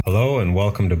Hello and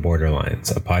welcome to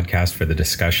Borderlines, a podcast for the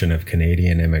discussion of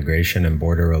Canadian immigration and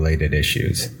border-related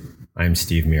issues. I'm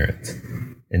Steve Muritz.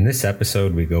 In this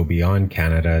episode, we go beyond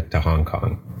Canada to Hong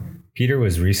Kong. Peter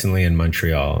was recently in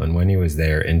Montreal, and when he was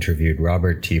there, interviewed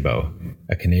Robert Thibault,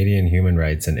 a Canadian human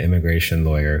rights and immigration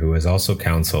lawyer who was also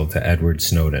counsel to Edward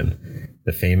Snowden,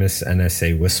 the famous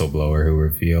NSA whistleblower who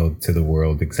revealed to the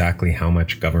world exactly how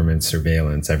much government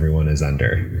surveillance everyone is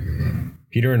under.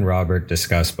 Peter and Robert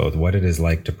discuss both what it is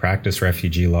like to practice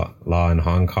refugee law in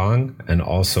Hong Kong and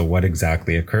also what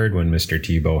exactly occurred when Mr.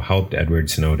 Thibault helped Edward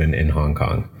Snowden in Hong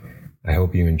Kong. I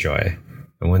hope you enjoy.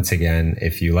 And once again,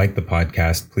 if you like the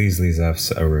podcast, please leave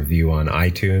us a review on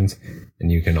iTunes.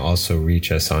 And you can also reach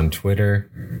us on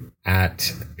Twitter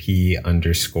at P_EDELMANN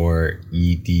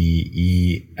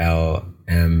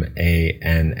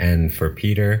for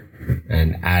Peter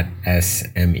and at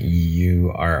SMEURRENS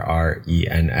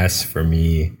for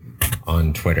me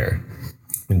on Twitter.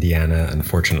 And Deanna,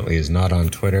 unfortunately, is not on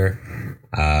Twitter,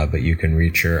 but you can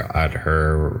reach her at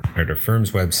her firm's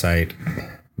website,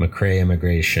 McCrea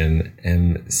Immigration,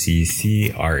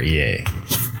 MCCREA.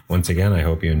 Once again, I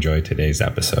hope you enjoy today's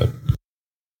episode.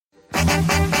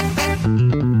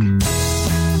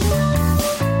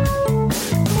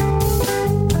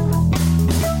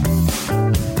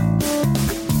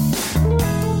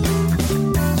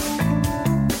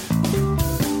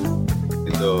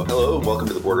 Welcome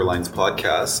to the Borderlines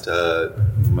podcast.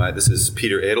 This is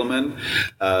Peter Edelman.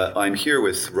 I'm here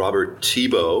with Robert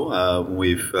Thibault.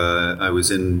 I was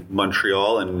in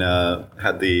Montreal and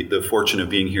had the fortune of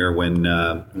being here when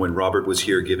Robert was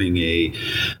here giving a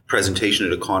presentation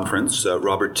at a conference.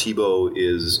 Robert Thibault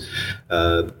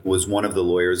was one of the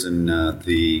lawyers in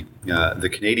the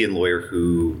Canadian lawyer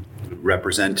who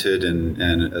represented and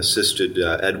assisted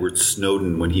Edward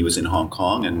Snowden when he was in Hong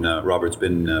Kong, and Robert's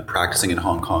been practicing in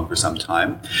Hong Kong for some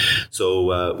time.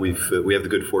 So we have the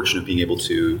good fortune of being able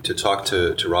to talk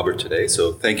to Robert today.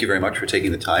 So thank you very much for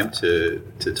taking the time to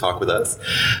talk with us.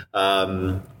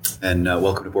 And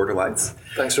welcome to Borderlines.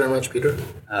 Thanks very much, Peter.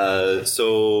 I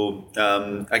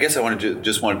guess I wanted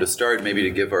to start maybe to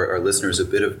give our listeners a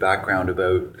bit of background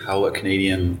about how a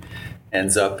Canadian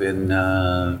ends up in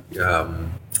Hong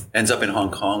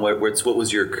Kong. What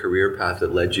was your career path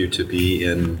that led you to be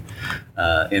in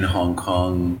Hong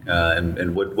Kong,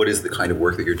 and what is the kind of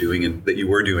work that you're doing and that you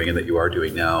were doing and that you are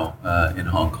doing now in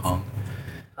Hong Kong?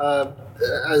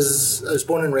 As I was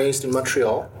born and raised in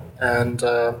Montreal, and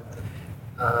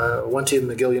went to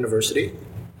McGill University,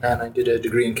 and I did a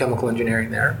degree in chemical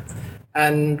engineering there.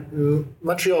 And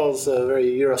Montreal is a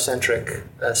very Eurocentric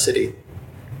city,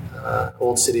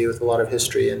 old city with a lot of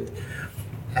history, and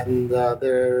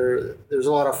there's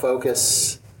a lot of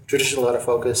focus, traditional lot of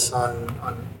focus on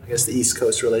I guess the East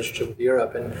Coast relationship with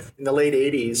Europe. And in the late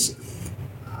 80s,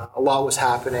 a lot was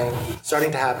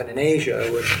starting to happen in Asia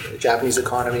with the Japanese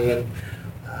economy and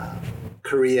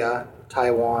Korea,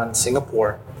 Taiwan,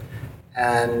 Singapore.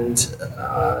 And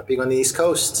being on the East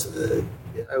Coast,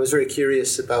 I was very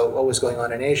curious about what was going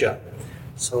on in Asia.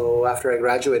 So after I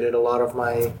graduated, a lot of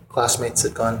my classmates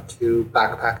had gone to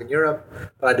backpack in Europe,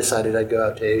 but I decided I'd go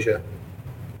out to Asia.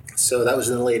 So that was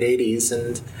in the late 80s,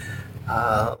 and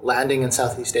landing in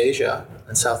Southeast Asia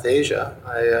and South Asia,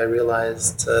 I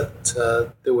realized that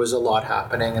there was a lot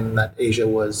happening and that Asia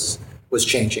was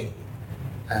changing.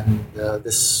 And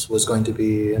this was going to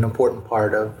be an important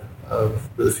part of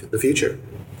the future.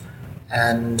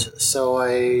 And so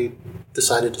I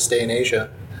decided to stay in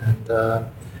Asia and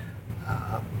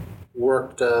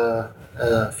worked a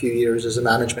few years as a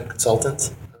management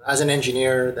consultant, as an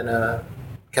engineer, then a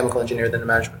chemical engineer, then a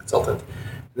management consultant.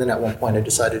 And then at one point I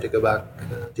decided to go back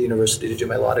to university to do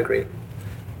my law degree.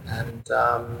 And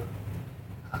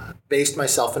based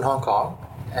myself in Hong Kong,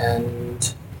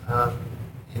 and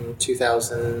in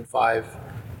 2005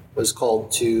 was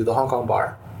called to the Hong Kong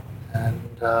bar,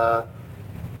 and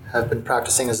have been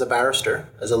practicing as a barrister,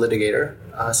 as a litigator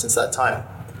since that time.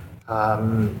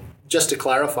 Just to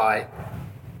clarify,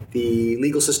 the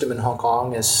legal system in Hong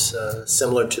Kong is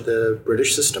similar to the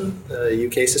British system, the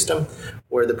UK system,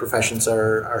 where the professions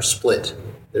are split.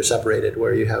 They're separated,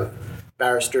 where you have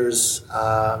barristers,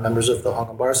 members of the Hong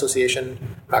Kong Bar Association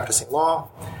practicing law,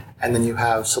 and then you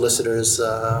have solicitors,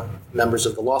 members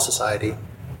of the Law Society,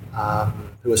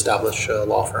 who establish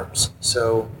law firms.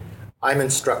 So I'm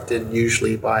instructed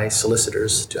usually by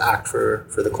solicitors to act for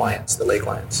the clients, the lay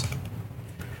clients.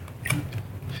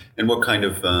 And what kind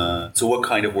of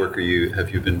work have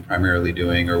you been primarily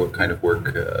doing, or what kind of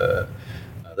work,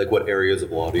 what areas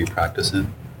of law do you practice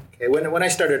in? Okay, when I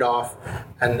started off,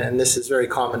 and this is very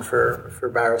common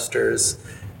for barristers,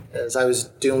 as I was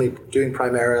doing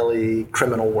primarily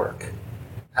criminal work.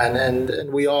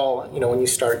 And we all, when you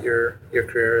start your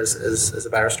career as a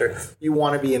barrister, you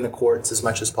want to be in the courts as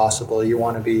much as possible. You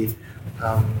want to be,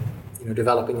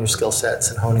 developing your skill sets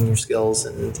and honing your skills,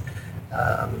 and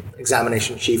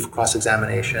examination chief,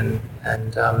 cross-examination.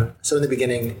 And so in the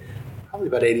beginning, probably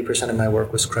about 80% of my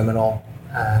work was criminal,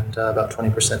 and about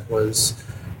 20% was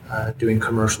doing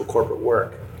commercial corporate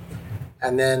work.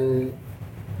 And then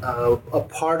a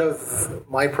part of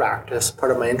my practice,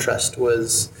 part of my interest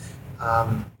was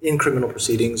in criminal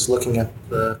proceedings, looking at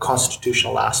the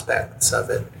constitutional aspects of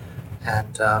it.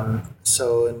 And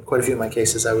so in quite a few of my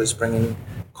cases, I was bringing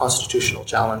constitutional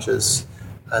challenges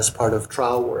as part of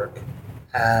trial work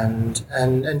and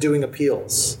doing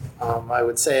appeals. I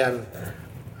would say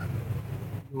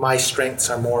my strengths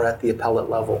are more at the appellate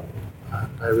level.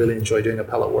 I really enjoy doing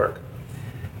appellate work.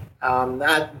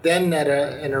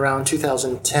 In around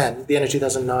 2010, the end of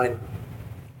 2009,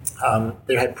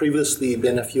 there had previously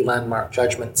been a few landmark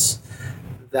judgments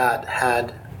that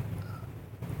had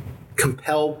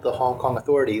compelled the Hong Kong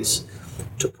authorities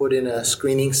to put in a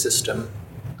screening system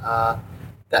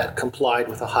that complied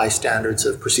with the high standards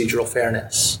of procedural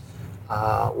fairness,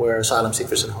 where asylum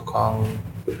seekers in Hong Kong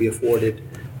would be afforded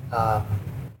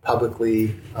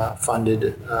publicly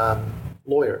funded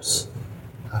lawyers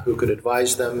who could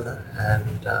advise them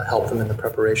and help them in the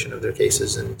preparation of their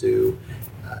cases and do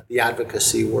the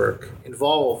advocacy work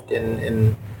involved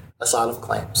in asylum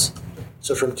claims.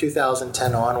 So from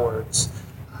 2010 onwards,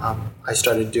 I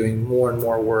started doing more and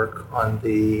more work on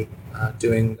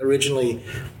doing originally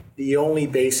the only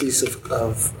basis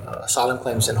of asylum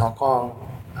claims in Hong Kong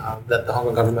that the Hong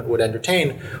Kong government would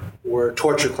entertain were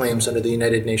torture claims under the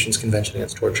United Nations Convention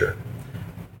Against Torture.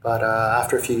 But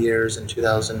after a few years, in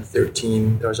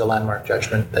 2013, there was a landmark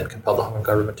judgment that compelled the Hong Kong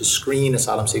government to screen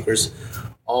asylum seekers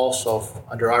also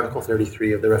under Article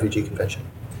 33 of the Refugee Convention.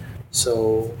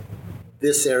 So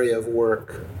this area of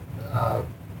work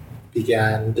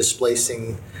began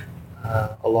displacing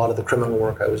a lot of the criminal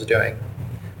work I was doing.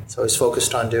 So I was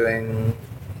focused on doing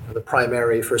the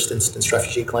primary first instance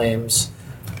refugee claims,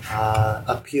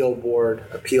 appeal board,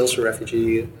 appeals for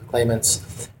refugee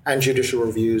claimants, and judicial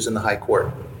reviews in the High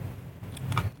Court.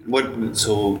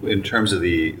 So in terms of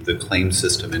the claim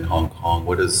system in Hong Kong,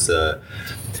 what is, where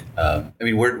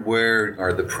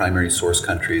are the primary source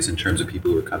countries in terms of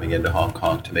people who are coming into Hong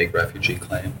Kong to make refugee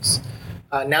claims?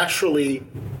 Naturally,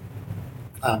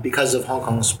 because of Hong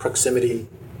Kong's proximity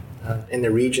in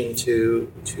the region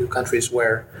to countries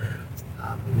where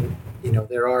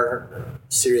there are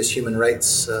serious human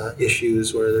rights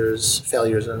issues, where there's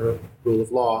failures in the rule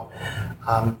of law,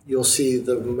 you'll see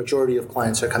the majority of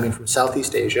clients are coming from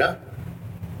Southeast Asia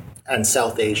and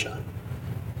South Asia.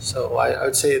 So I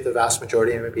would say the vast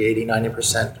majority, maybe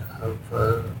 80-90% of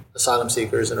asylum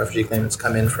seekers and refugee claimants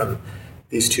come in from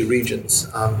these two regions.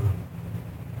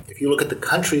 If you look at the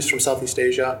countries from Southeast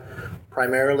Asia,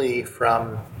 primarily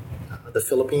from the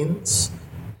Philippines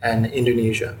and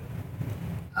Indonesia.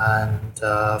 And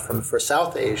for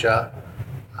South Asia,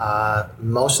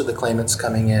 most of the claimants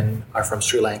coming in are from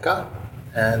Sri Lanka,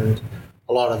 and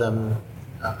a lot of them,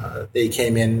 they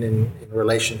came in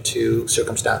relation to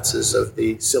circumstances of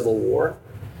the civil war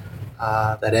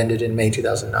that ended in May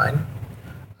 2009.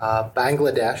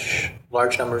 Bangladesh,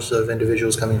 large numbers of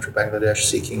individuals coming from Bangladesh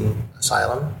seeking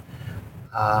asylum,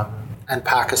 and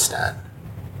Pakistan.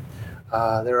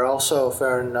 There are also a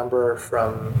fair number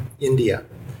from India,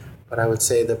 but I would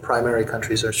say the primary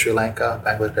countries are Sri Lanka,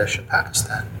 Bangladesh, and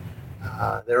Pakistan.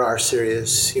 There are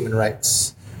serious human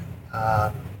rights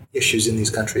issues in these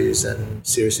countries and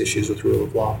serious issues with rule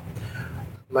of law.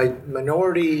 My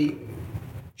minority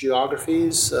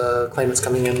geographies, claimants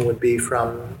coming in would be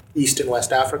from East and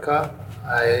West Africa.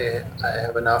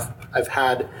 I've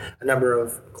had a number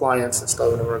of clients and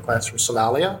still have a number of clients from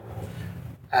Somalia.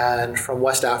 And from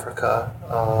West Africa,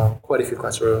 quite a few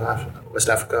clients from West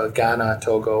Africa, Ghana,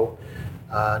 Togo,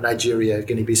 Nigeria,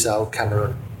 Guinea-Bissau,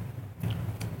 Cameroon.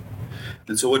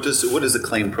 And so what does the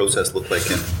claim process look like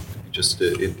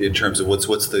in terms of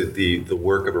what's the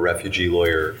work of a refugee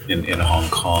lawyer in Hong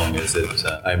Kong? Is it,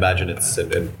 I imagine it's,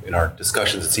 in our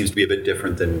discussions, it seems to be a bit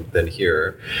different than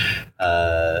here.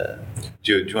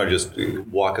 Do you want to just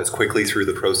walk us quickly through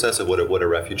the process of what a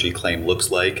refugee claim looks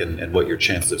like and what your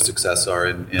chances of success are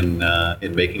in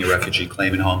making a refugee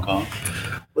claim in Hong Kong?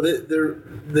 Well,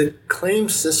 the claim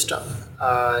system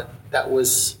that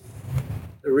was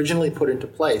originally put into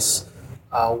place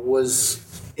was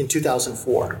in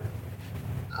 2004.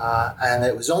 And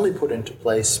it was only put into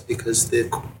place because the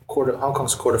Hong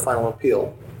Kong's Court of Final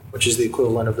Appeal, which is the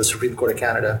equivalent of the Supreme Court of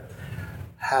Canada,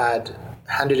 had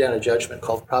handed down a judgment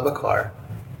called Prabhakar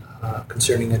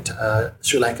concerning a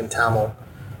Sri Lankan Tamil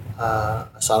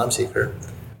asylum seeker,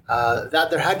 that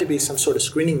there had to be some sort of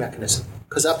screening mechanism.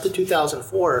 Because up to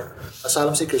 2004,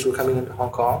 asylum seekers were coming into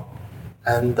Hong Kong,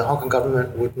 and the Hong Kong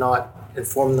government would not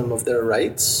inform them of their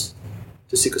rights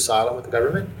to seek asylum with the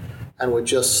government, and would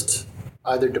just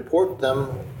either deport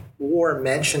them or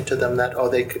mention to them that,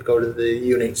 they could go to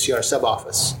the UNHCR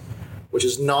sub-office, which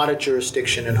is not a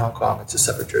jurisdiction in Hong Kong. It's a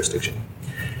separate jurisdiction.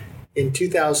 In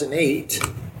 2008,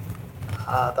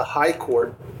 the High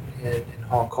Court in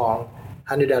Hong Kong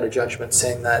handed out a judgment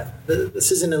saying that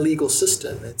this is an illegal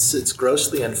system. It's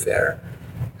grossly unfair,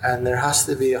 and there has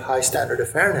to be a high standard of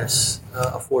fairness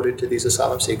afforded to these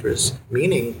asylum seekers,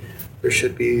 meaning there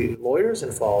should be lawyers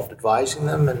involved advising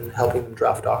them and helping them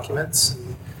draft documents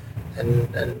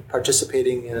and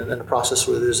participating in a process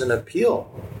where there's an appeal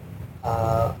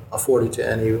afforded to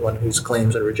anyone whose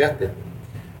claims are rejected.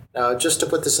 Now, just to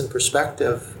put this in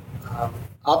perspective,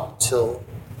 up till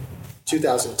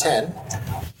 2010,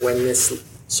 when this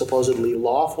supposedly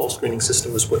lawful screening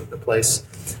system was put into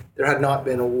place, there had not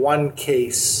been one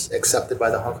case accepted by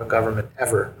the Hong Kong government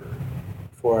ever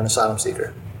for an asylum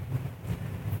seeker.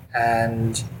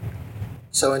 And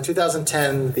so in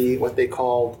 2010, what they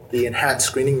called the enhanced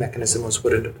screening mechanism was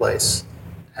put into place.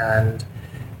 And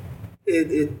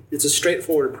it's a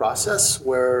straightforward process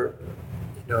where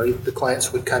the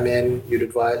clients would come in, you'd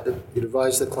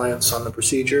advise the clients on the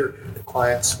procedure, the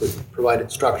clients would provide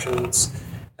instructions,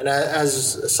 and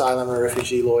as asylum or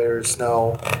refugee lawyers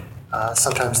know,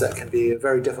 sometimes that can be a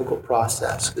very difficult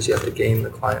process because you have to gain the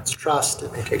client's trust.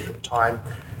 It may take them time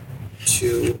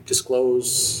to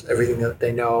disclose everything that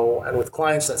they know, and with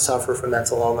clients that suffer from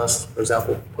mental illness, for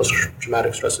example,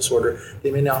 post-traumatic stress disorder,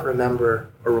 they may not remember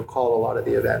or recall a lot of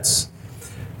the events.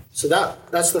 So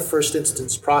that's the first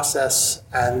instance process,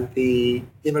 and the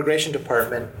immigration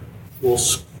department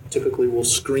typically will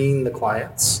screen the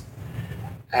clients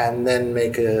and then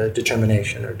make a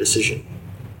determination or decision.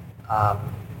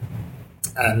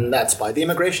 And that's by the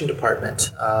immigration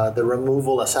department, the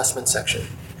removal assessment section.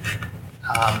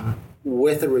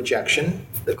 With a rejection,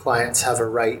 the clients have a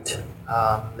right,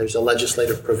 there's a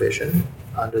legislative provision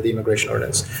under the immigration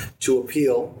ordinance to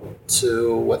appeal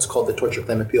to what's called the Torture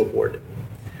Claim Appeal Board.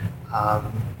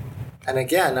 And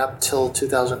again, up till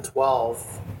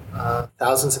 2012,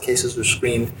 thousands of cases were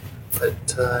screened,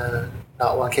 but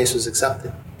not one case was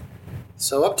accepted.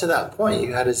 So up to that point,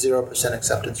 you had a 0%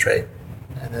 acceptance rate.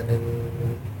 And then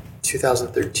in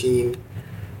 2013,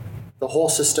 the whole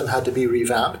system had to be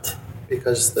revamped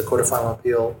because the Court of Final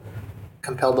Appeal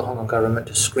compelled the Hong Kong government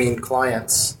to screen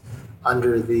clients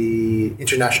under the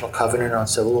International Covenant on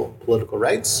Civil Political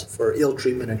Rights for ill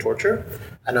treatment and torture,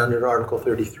 and under Article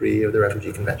 33 of the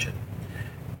Refugee Convention.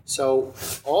 So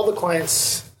all the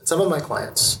clients, some of my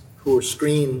clients who were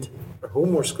screened, or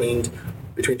whom were screened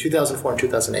between 2004 and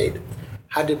 2008,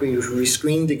 had to be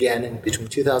rescreened again in between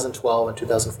 2012 and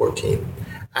 2014,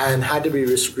 and had to be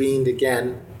rescreened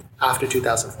again after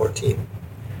 2014,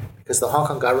 because the Hong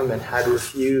Kong government had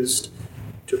refused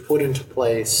to put into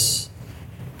place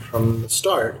from the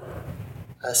start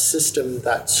a system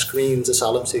that screens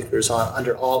asylum seekers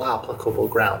under all applicable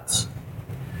grounds.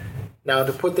 Now,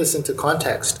 to put this into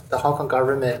context, the Hong Kong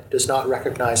government does not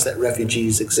recognize that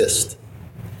refugees exist.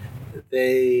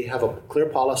 They have a clear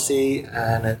policy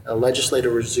and a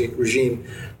legislative regime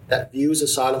that views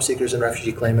asylum seekers and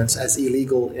refugee claimants as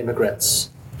illegal immigrants,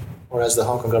 or as the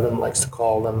Hong Kong government likes to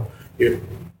call them,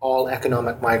 all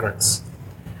economic migrants,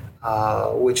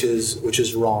 which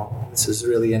is wrong. This is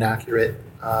really inaccurate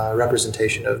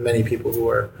representation of many people who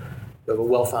have a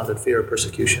well-founded fear of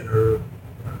persecution, or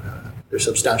there's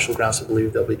substantial grounds to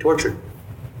believe they'll be tortured.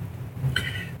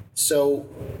 So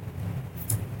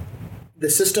the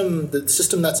system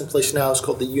that's in place now is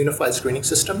called the Unified Screening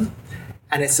System,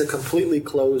 and it's a completely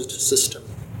closed system.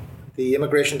 The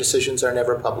immigration decisions are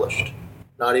never published,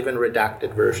 not even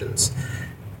redacted versions.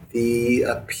 The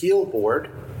appeal board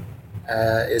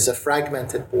is a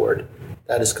fragmented board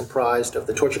that is comprised of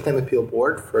the Torture Claim Appeal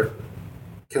Board for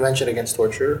Convention Against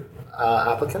Torture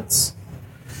applicants,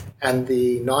 and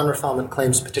the Non-Refoulement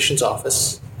Claims Petitions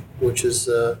Office, which is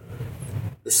the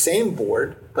same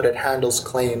board, but it handles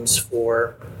claims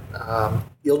for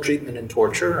ill treatment and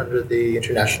torture under the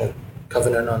International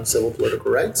Covenant on Civil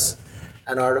Political Rights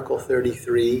and Article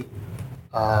 33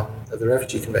 of the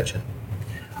Refugee Convention.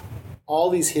 All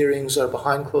these hearings are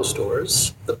behind closed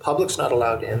doors. The public's not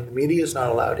allowed in, the media is not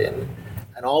allowed in,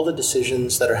 and all the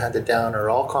decisions that are handed down are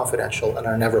all confidential and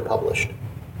are never published.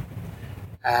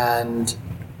 And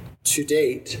to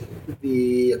date,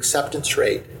 the acceptance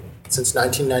rate since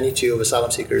 1992 of asylum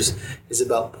seekers is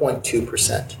about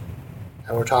 0.2%.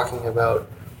 And we're talking about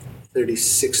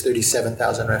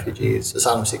 37,000 refugees,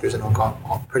 asylum seekers in Hong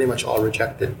Kong, pretty much all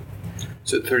rejected.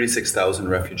 So 36,000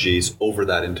 refugees over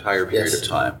that entire period of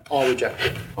time? All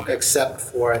rejected, except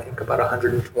for, I think, about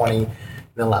 120 in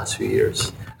the last few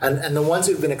years. And the ones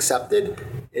who've been accepted,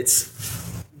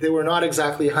 there were not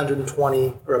exactly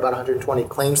 120 or about 120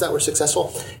 claims that were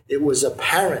successful. It was a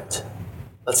parent,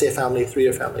 let's say a family of 3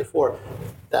 or family of 4,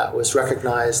 that was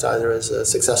recognized either as a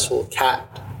successful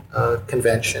CAT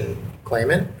convention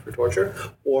claimant for torture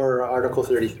or Article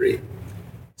 33.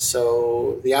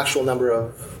 So the actual number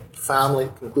of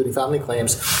including family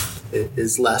claims,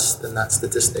 is less than that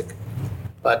statistic.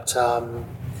 But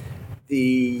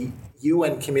the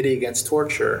UN Committee Against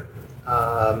Torture,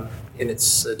 in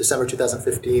its December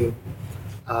 2015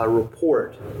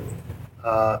 report,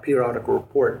 periodical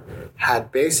report,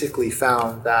 had basically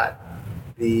found that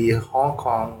the Hong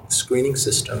Kong screening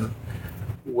system,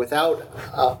 without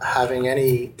having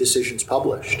any decisions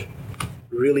published,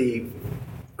 really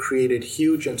created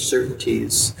huge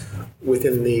uncertainties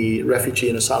within the refugee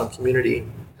and asylum community,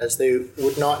 as they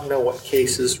would not know what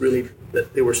cases really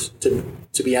that they were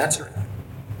to be answering,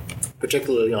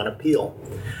 particularly on appeal.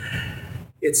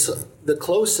 It's the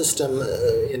closed system,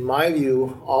 in my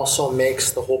view, also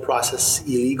makes the whole process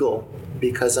illegal,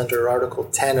 because under Article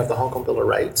 10 of the Hong Kong Bill of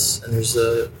Rights, and there's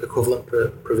an equivalent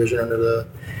provision under the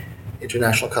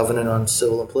International Covenant on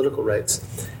Civil and Political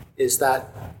Rights, is that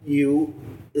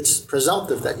it's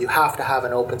presumptive that you have to have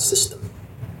an open system.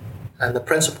 And the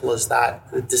principle is that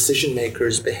the decision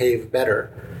makers behave better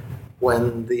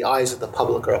when the eyes of the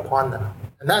public are upon them.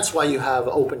 And that's why you have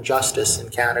open justice in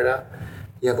Canada.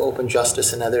 You have open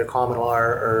justice in other common law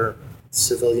or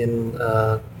civilian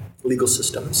legal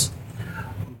systems.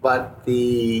 But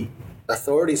the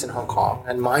authorities in Hong Kong,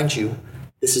 and mind you,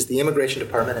 this is the Immigration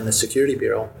Department and the Security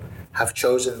Bureau, have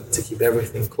chosen to keep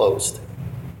everything closed,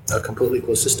 a completely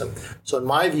closed system. So in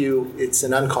my view, it's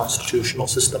an unconstitutional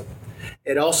system.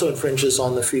 It also infringes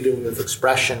on the freedom of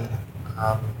expression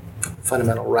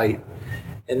fundamental right,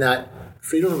 in that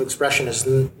freedom of expression is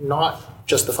not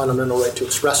just the fundamental right to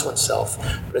express oneself,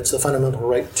 but it's the fundamental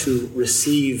right to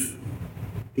receive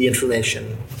the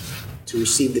information, to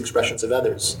receive the expressions of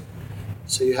others.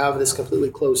 So you have this completely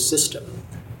closed system.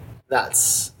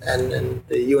 And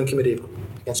the UN Committee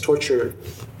Against Torture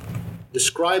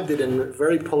described it in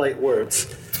very polite words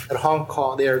that Hong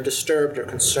Kong, they are disturbed or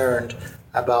concerned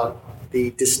about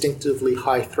the distinctively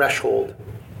high threshold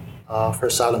for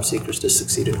asylum seekers to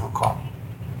succeed in Hong Kong.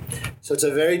 So it's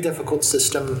a very difficult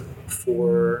system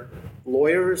for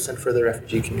lawyers and for the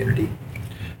refugee community.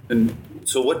 And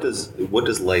so what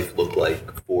does life look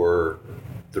like for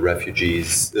the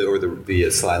refugees or the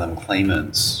asylum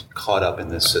claimants caught up in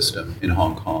this system in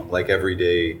Hong Kong? Like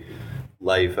everyday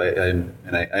life, I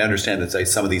understand that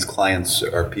some of these clients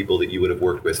are people that you would have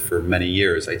worked with for many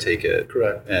years, I take it.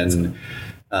 Correct. And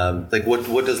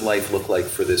what does life look like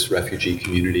for this refugee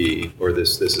community, or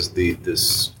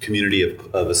this community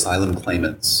of asylum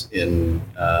claimants in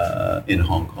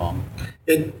Hong Kong?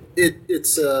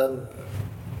 It's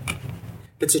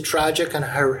a tragic and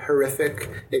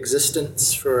horrific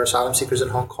existence for asylum seekers in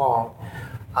Hong Kong,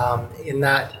 in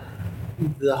that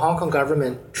the Hong Kong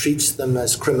government treats them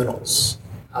as criminals.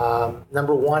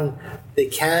 Number one, they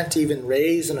can't even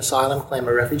raise an asylum claim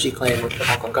or refugee claim with the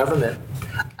Hong Kong government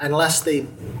unless they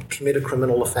commit a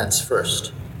criminal offense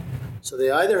first. So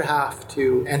they either have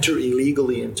to enter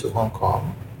illegally into Hong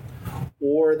Kong,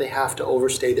 or they have to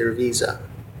overstay their visa.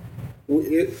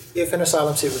 If an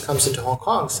asylum seeker comes into Hong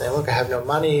Kong saying, look, I have no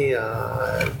money,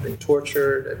 I've been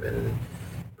tortured, I've been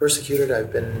persecuted,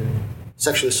 I've been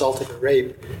sexually assaulted and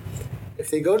raped, if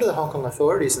they go to the Hong Kong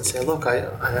authorities and say, look, I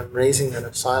am raising an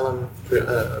asylum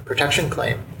protection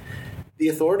claim, the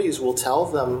authorities will tell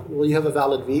them, well, you have a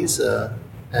valid visa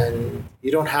and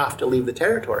you don't have to leave the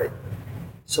territory,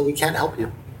 so we can't help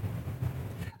you.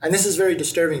 And this is very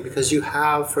disturbing because you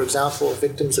have, for example,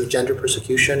 victims of gender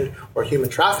persecution or human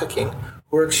trafficking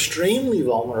who are extremely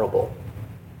vulnerable,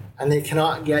 and they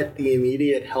cannot get the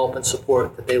immediate help and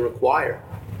support that they require,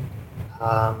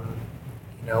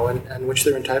 and which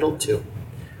they're entitled to.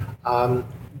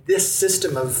 This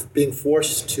system of being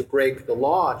forced to break the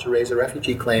law to raise a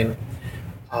refugee claim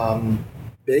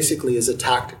basically is a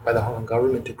tactic by the Hong Kong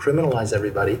government to criminalize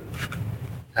everybody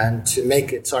and to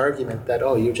make its argument that,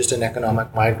 oh, you're just an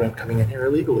economic migrant coming in here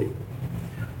illegally.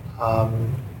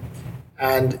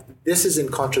 And this is in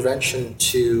contravention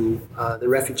to the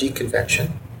Refugee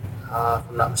Convention. If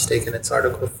I'm not mistaken, it's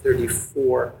Article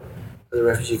 34 of the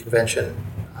Refugee Convention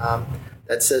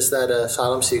that says that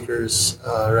asylum seekers,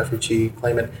 refugee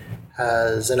claimant,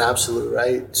 has an absolute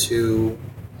right to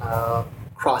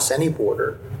cross any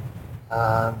border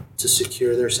to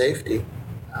secure their safety.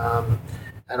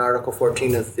 And Article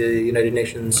 14 of the United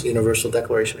Nations Universal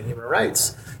Declaration of Human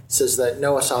Rights says that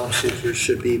no asylum seekers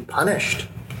should be punished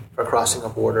for crossing a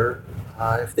border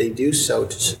if they do so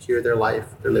to secure their life,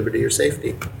 their liberty, or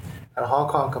safety. And Hong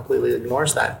Kong completely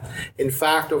ignores that. In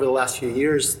fact, over the last few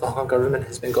years, the Hong Kong government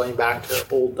has been going back to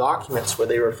old documents where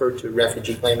they refer to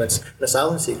refugee claimants and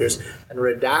asylum seekers and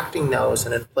redacting those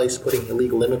and in place putting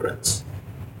illegal immigrants.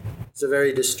 It's a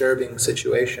very disturbing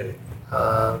situation.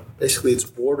 Basically, it's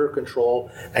border control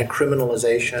and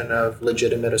criminalization of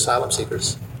legitimate asylum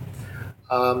seekers.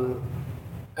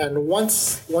 And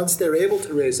once they're able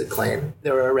to raise a claim,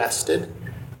 they're arrested.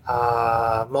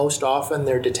 Most often,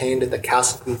 they're detained at the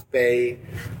Castle Bay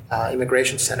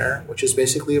Immigration Center, which is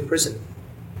basically a prison.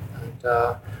 And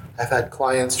I've had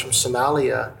clients from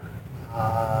Somalia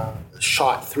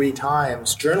shot 3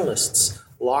 times, journalists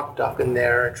locked up in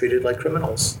there and treated like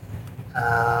criminals,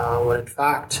 when in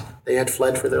fact they had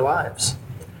fled for their lives.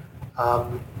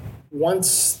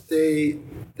 Once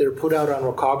they're put out on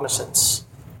recognizance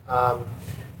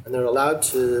and they're allowed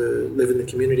to live in the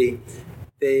community,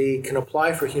 they can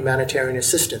apply for humanitarian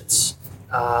assistance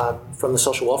from the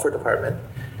Social Welfare Department.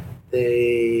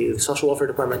 The Social Welfare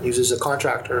Department uses a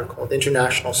contractor called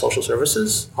International Social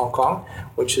Services, Hong Kong,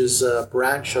 which is a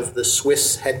branch of the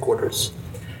Swiss headquarters.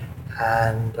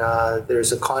 And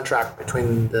there's a contract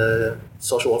between the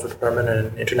Social Welfare Department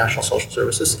and International Social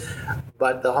Services,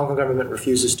 but the Hong Kong government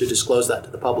refuses to disclose that to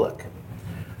the public.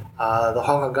 The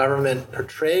Hong Kong government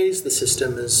portrays the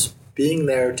system as being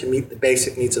there to meet the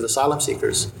basic needs of asylum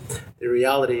seekers. The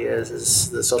reality is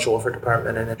the Social Welfare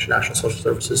Department and International Social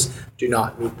Services do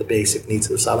not meet the basic needs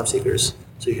of asylum seekers.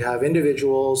 So you have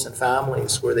individuals and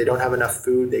families where they don't have enough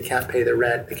food, they can't pay their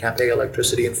rent, they can't pay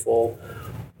electricity in full,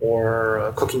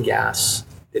 or cooking gas.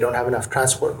 They don't have enough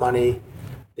transport money.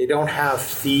 They don't have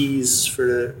fees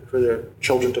for their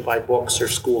children to buy books or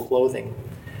school clothing.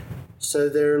 So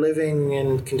they're living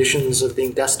in conditions of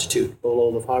being destitute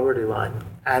below the poverty line.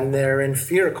 And they're in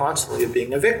fear constantly of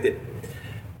being evicted.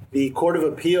 The Court of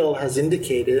Appeal has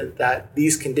indicated that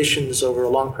these conditions over a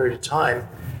long period of time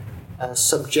may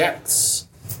subject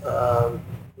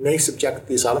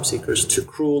the asylum seekers to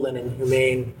cruel and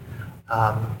inhumane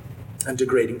and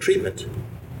degrading treatment.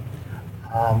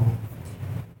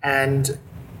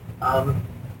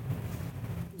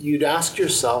 You'd ask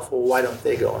yourself, well, why don't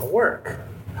they go and work?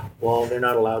 Well, they're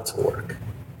not allowed to work.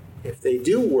 If they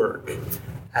do work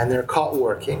and they're caught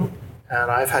working,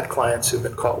 and I've had clients who've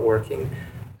been caught working,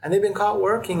 and they've been caught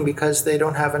working because they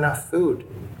don't have enough food.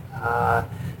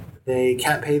 They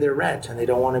can't pay their rent and they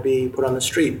don't want to be put on the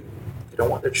street. They don't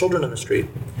want their children on the street.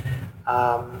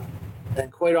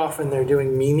 And quite often they're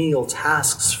doing menial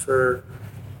tasks for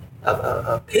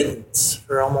a pittance,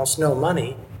 for almost no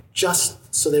money,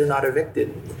 just so they're not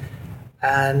evicted.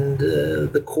 And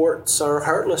the courts are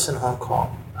heartless in Hong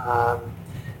Kong.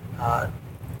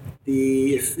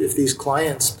 If these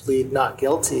clients plead not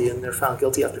guilty and they're found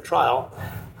guilty after trial,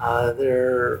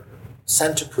 they're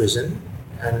sent to prison,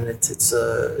 and it's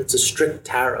a strict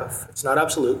tariff. It's not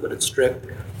absolute, but it's strict.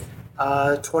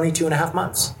 22 and a half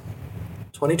months.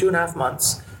 22 and a half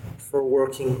months for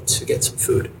working to get some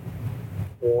food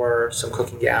or some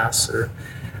cooking gas.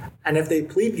 And if they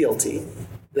plead guilty,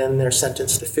 then they're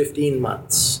sentenced to 15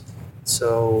 months.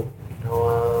 So,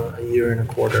 a year and a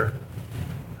quarter.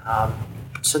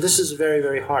 So this is very,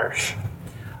 very harsh.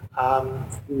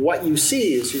 What you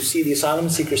see is the asylum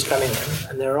seekers coming in,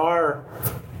 and there are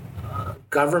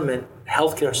government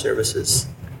healthcare services,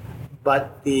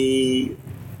 but the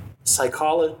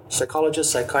psychologists,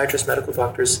 psychiatrists, medical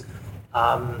doctors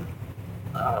are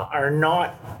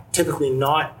typically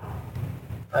not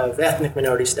of ethnic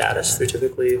minority status. They're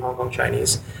typically Hong Kong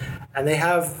Chinese. And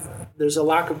there's a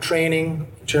lack of training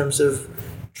in terms of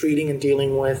treating and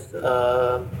dealing with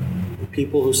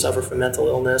people who suffer from mental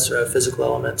illness or have physical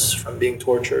elements from being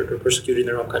tortured or persecuted in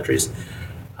their own countries.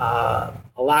 A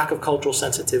lack of cultural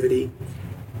sensitivity.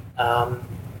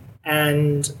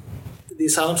 And the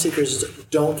asylum seekers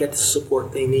don't get the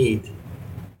support they need.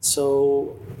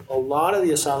 So a lot of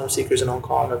the asylum seekers in Hong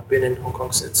Kong have been in Hong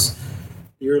Kong since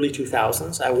the early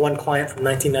 2000s. I have one client from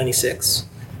 1996.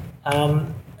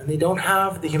 And they don't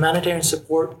have the humanitarian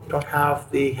support, they don't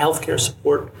have the healthcare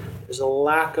support. There's a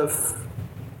lack of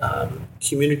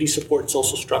community support and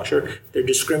social structure. They're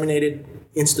discriminated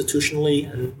institutionally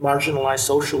and marginalized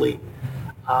socially.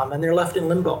 And they're left in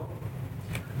limbo.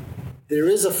 There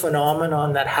is a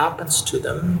phenomenon that happens to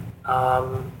them,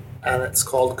 and it's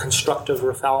called constructive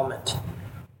refoulement,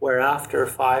 where after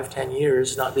 5-10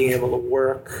 years not being able to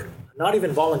work, not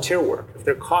even volunteer work, if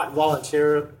they're caught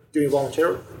doing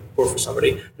volunteer for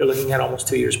somebody, they're looking at almost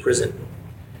 2 years prison.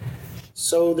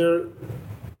 So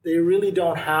they really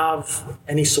don't have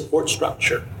any support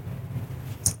structure.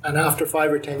 And after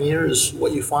 5 or 10 years,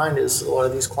 what you find is a lot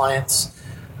of these clients,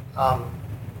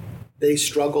 they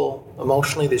struggle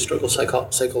emotionally, they struggle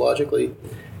psychologically,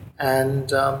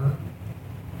 and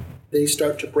they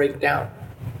start to break down.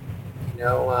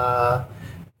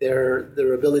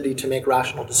 Their ability to make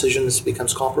rational decisions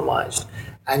becomes compromised.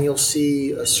 And you'll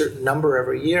see a certain number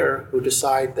every year who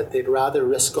decide that they'd rather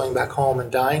risk going back home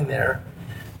and dying there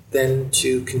than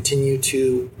to continue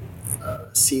to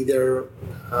see their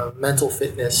mental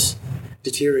fitness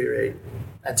deteriorate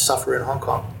and suffer in Hong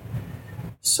Kong.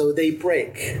 So they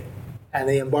break and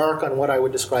they embark on what I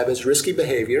would describe as risky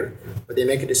behavior, where they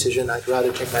make a decision, I'd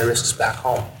rather take my risks back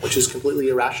home, which is completely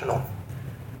irrational.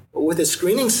 But with a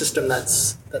screening system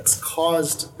that's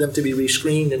caused them to be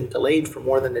rescreened and delayed for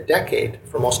more than a decade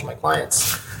for most of my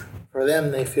clients, for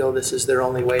them, they feel this is their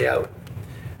only way out.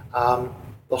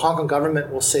 The Hong Kong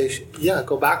government will say, yeah,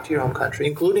 go back to your home country,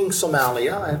 including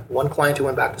Somalia. I have one client who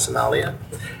went back to Somalia.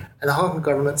 And the Hong Kong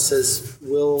government says,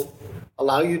 we'll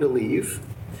allow you to leave,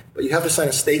 but you have to sign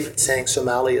a statement saying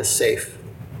Somalia is safe.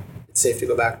 It's safe to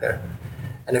go back there.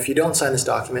 And if you don't sign this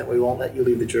document, we won't let you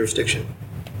leave the jurisdiction.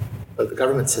 But the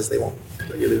government says they won't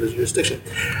let you leave the jurisdiction.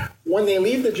 When they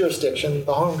leave the jurisdiction,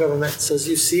 the Hong Kong government says,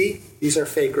 you see, these are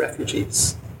fake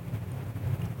refugees.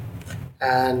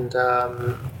 And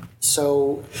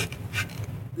so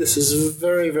this is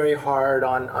very, very hard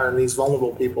on these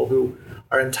vulnerable people who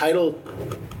are entitled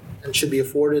and should be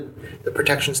afforded the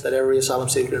protections that every asylum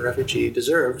seeker and refugee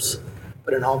deserves,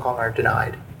 but in Hong Kong are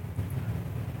denied.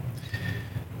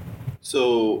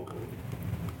 So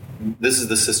this is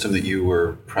the system that you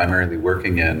were primarily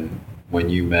working in when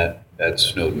you met Ed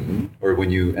Snowden, or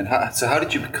when you, and how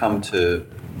did you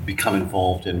become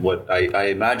involved in what I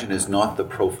imagine is not the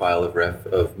profile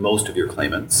of most of your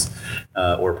claimants,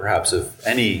 or perhaps of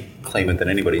any claimant that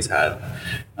anybody's had.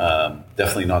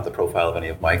 Definitely not the profile of any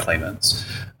of my claimants.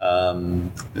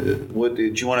 Do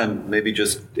you want to maybe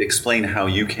just explain how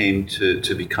you came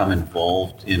to become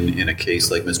involved in a case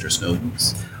like Mr.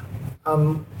 Snowden's?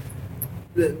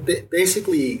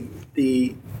 Basically,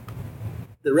 the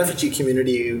refugee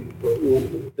community,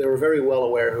 they were very well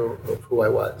aware of who I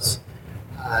was.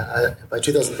 By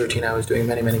 2013, I was doing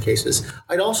many, many cases.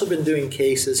 I'd also been doing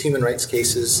cases, human rights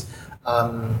cases,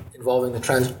 involving the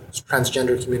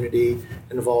transgender community,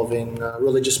 involving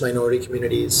religious minority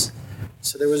communities.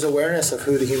 So there was awareness of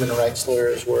who the human rights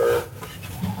lawyers were,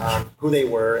 who they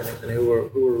were, and who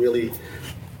were really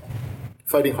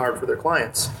fighting hard for their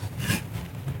clients.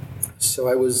 So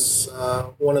I was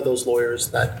one of those lawyers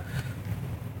that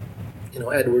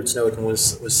Edward Snowden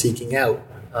was seeking out.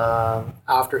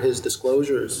 After his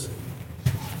disclosures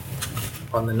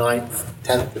on the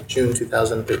 10th of June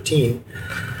 2013,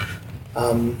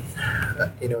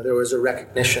 there was a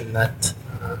recognition that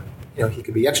he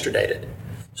could be extradited.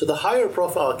 So the higher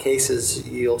profile cases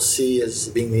you'll see as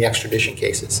being the extradition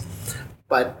cases.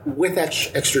 But with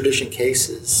extradition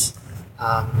cases,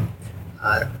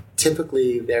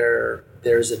 typically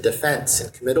there's a defense in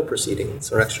committal proceedings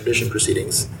or extradition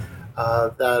proceedings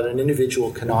that an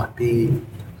individual cannot be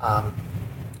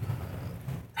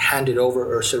handed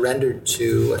over or surrendered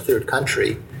to a third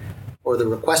country or the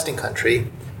requesting country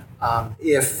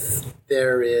if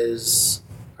there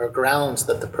are grounds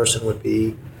that the person would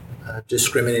be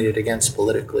discriminated against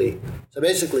politically. So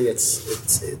basically,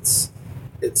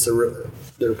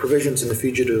 there are provisions in the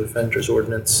Fugitive Offenders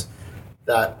Ordinance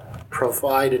that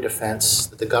provide a defense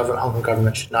that the Hong Kong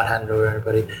government should not hand it over to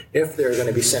anybody if they're going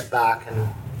to be sent back and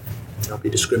be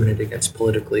discriminated against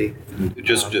politically,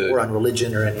 or on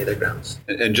religion or any other grounds.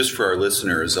 And just for our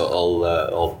listeners,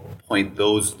 I'll point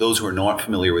those who are not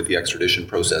familiar with the extradition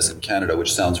process in Canada,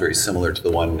 which sounds very similar to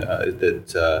the one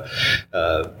that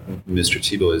Mr.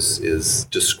 Thibault is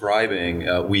describing.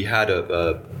 We had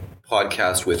a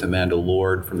podcast with Amanda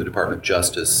Lord from the Department of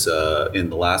Justice in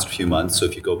the last few months. So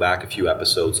if you go back a few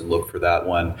episodes and look for that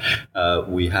one,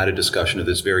 we had a discussion of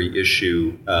this very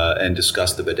issue and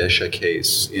discussed the Badesha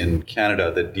case in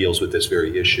Canada that deals with this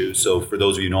very issue. So for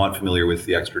those of you not familiar with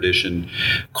the extradition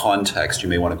context, you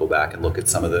may want to go back and look at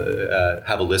some of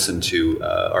have a listen to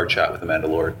our chat with Amanda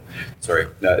Lord. Sorry,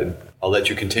 I'll let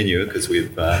you continue because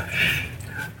we've...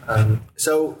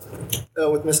 So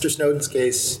with Mr. Snowden's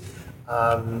case,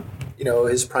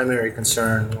 his primary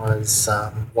concern was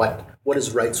what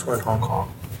his rights were in Hong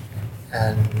Kong.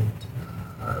 And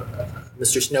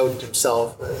Mr. Snowden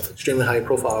himself, an extremely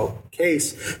high-profile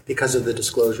case because of the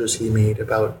disclosures he made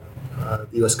about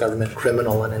the U.S. government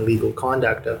criminal and illegal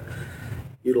conduct of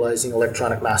utilizing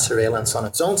electronic mass surveillance on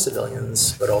its own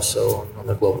civilians, but also on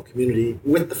the global community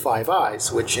with the Five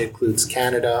Eyes, which includes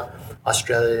Canada,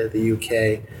 Australia, the UK,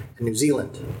 and New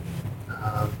Zealand,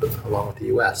 along with the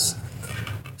US.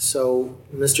 So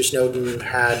Mr. Snowden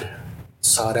had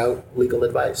sought out legal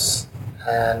advice,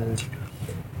 and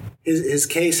his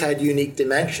case had unique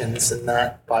dimensions in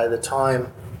that by the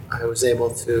time I was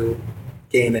able to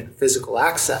gain physical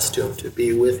access to him, to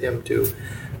be with him, to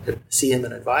see him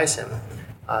and advise him,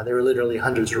 there were literally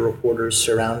hundreds of reporters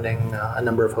surrounding a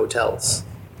number of hotels.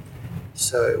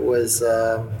 So it was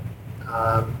a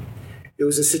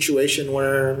situation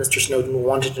where Mr. Snowden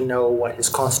wanted to know what his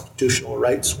constitutional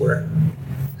rights were,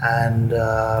 and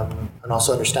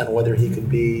also understand whether he could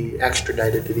be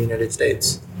extradited to the United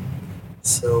States.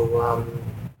 So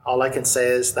all I can say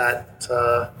is that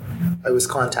I was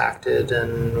contacted,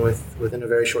 and within a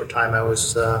very short time I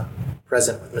was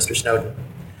present with Mr. Snowden.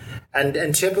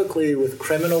 And typically with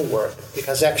criminal work,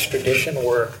 because extradition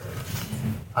work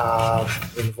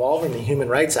involving the human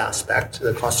rights aspect,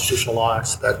 the constitutional law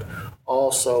aspect,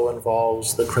 also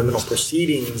involves the criminal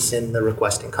proceedings in the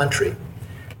requesting country.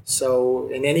 So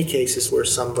in any cases where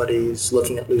somebody's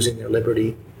looking at losing their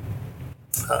liberty,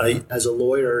 as a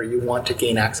lawyer, you want to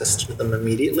gain access to them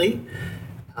immediately.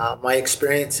 My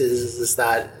experience is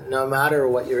that no matter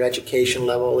what your education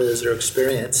level is or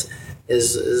experience,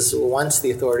 is once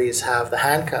the authorities have the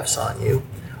handcuffs on you,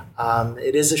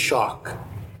 it is a shock.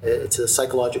 It's a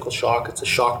psychological shock. It's a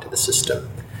shock to the system.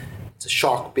 It's a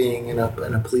shock being in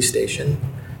a police station.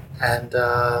 And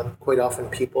quite often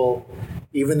people,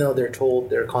 even though they're told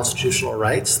their constitutional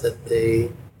rights, that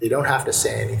they don't have to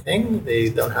say anything, they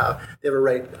have a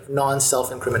right of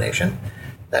non-self-incrimination,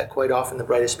 that quite often the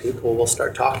brightest people will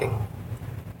start talking.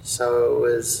 So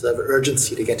it was of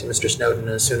urgency to get to Mr. Snowden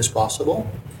as soon as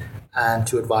possible and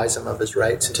to advise him of his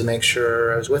rights and to make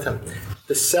sure I was with him.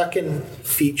 The second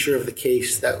feature of the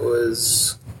case that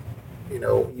was,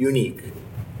 unique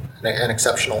and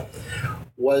exceptional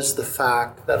was the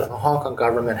fact that the Hong Kong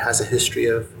government has a history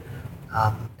of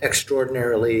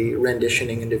extraordinarily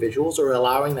renditioning individuals or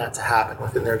allowing that to happen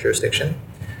within their jurisdiction.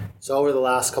 So over the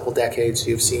last couple decades,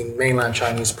 you've seen mainland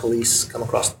Chinese police come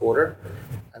across the border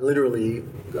and literally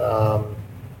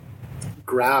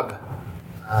grab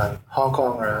Hong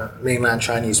Kong or mainland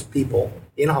Chinese people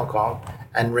in Hong Kong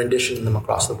and rendition them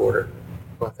across the border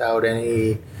without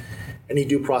any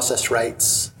due process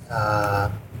rights.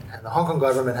 And the Hong Kong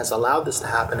government has allowed this to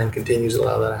happen and continues to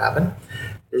allow that to happen.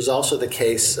 There's also the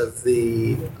case of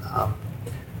the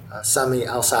Sami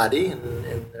al-Sadi in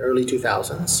the early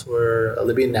 2000s, where a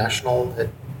Libyan national had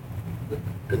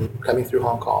been coming through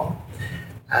Hong Kong.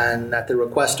 And at the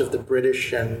request of the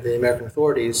British and the American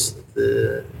authorities,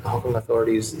 the Hong Kong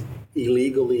authorities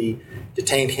illegally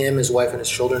detained him, his wife, and his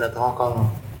children at the Hong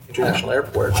Kong International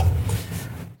Airport.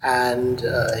 And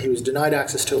he was denied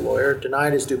access to a lawyer,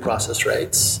 denied his due process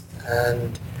rights,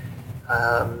 and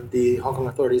the Hong Kong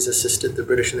authorities assisted the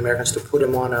British and the Americans to put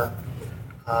him on a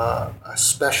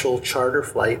special charter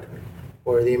flight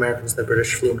where the Americans and the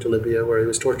British flew him to Libya, where he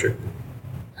was tortured.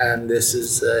 And this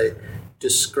is a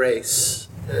disgrace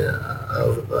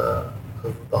of the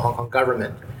Hong Kong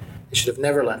government. They should have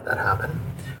never let that happen.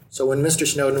 So when Mr.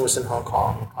 Snowden was in Hong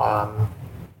Kong,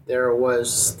 there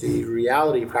was the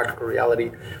practical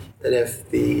reality, that if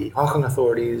the Hong Kong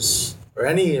authorities or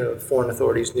any foreign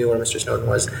authorities knew where Mr. Snowden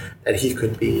was, that he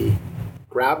could be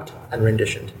grabbed and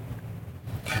renditioned.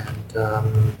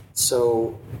 And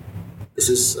so this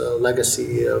is a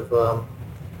legacy of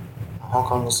Hong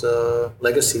Kong's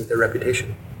legacy, their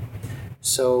reputation.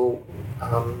 So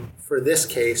for this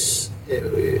case,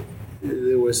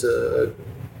 there was a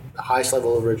highest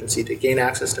level of urgency to gain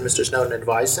access to Mr. Snowden,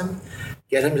 advise him,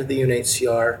 get him to the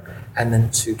UNHCR, and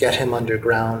then to get him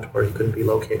underground where he couldn't be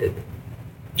located.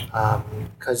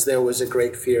 Because there was a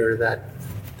great fear that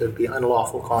there'd be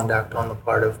unlawful conduct on the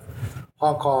part of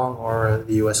Hong Kong or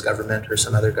the U.S. government or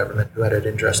some other government who had an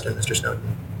interest in Mr.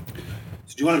 Snowden.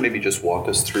 So do you want to maybe just walk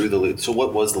us through so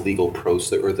what was the legal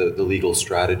process or the legal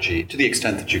strategy, to the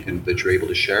extent that you're able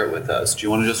to share it with us? Do you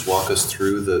want to just walk us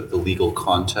through the legal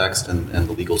context and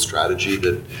the legal strategy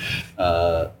that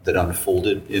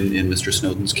unfolded in Mr.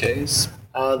 Snowden's case?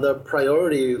 The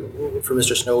priority for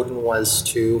Mr. Snowden was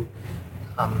to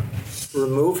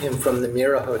remove him from the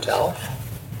Mira Hotel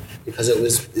because it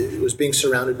was being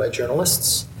surrounded by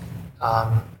journalists.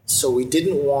 So we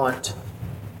didn't want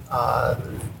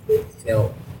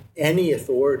any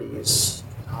authorities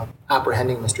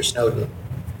apprehending Mr. Snowden.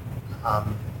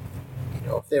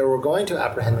 If they were going to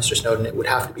apprehend Mr. Snowden, it would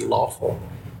have to be lawful.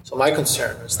 So my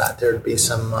concern was that there'd be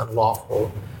some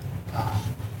unlawful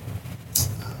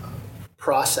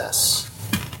process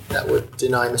that would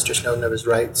deny Mr. Snowden of his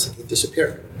rights, and he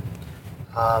disappeared.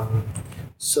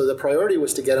 So the priority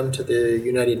was to get him to the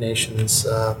United Nations,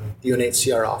 the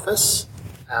UNHCR office.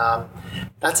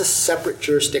 That's a separate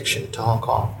jurisdiction to Hong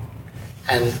Kong.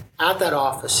 And at that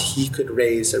office, he could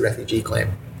raise a refugee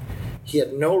claim. He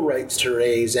had no rights to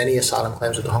raise any asylum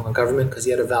claims with the Hong Kong government because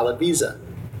he had a valid visa.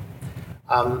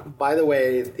 By the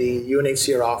way, the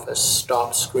UNHCR office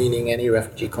stopped screening any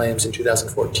refugee claims in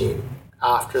 2014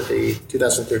 after the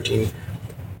 2013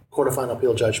 Court of Final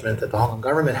Appeal judgment that the Hong Kong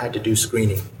government had to do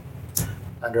screening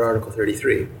under Article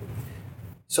 33.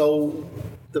 So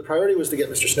the priority was to get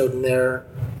Mr. Snowden there.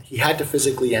 He had to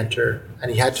physically enter, and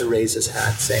he had to raise his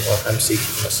hand saying, look, I'm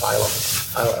seeking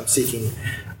asylum. I'm seeking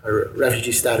a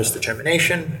refugee status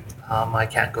determination. I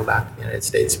can't go back to the United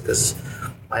States because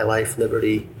my life,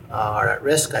 liberty are at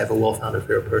risk. I have a well-founded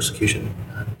fear of persecution.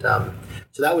 And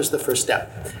so that was the first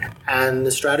step. And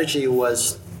the strategy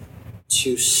was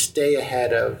to stay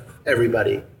ahead of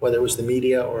everybody, whether it was the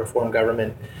media or a foreign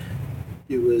government.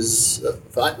 It was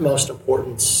of utmost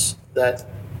importance that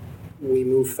we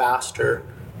move faster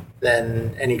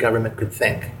than any government could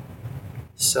think.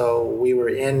 So we were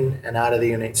in and out of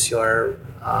the UNHCR.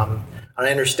 I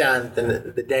understand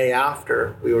the day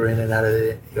after we were in and out of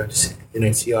the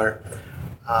UNHCR,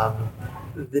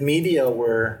 the media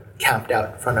were camped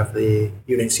out in front of the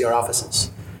UNHCR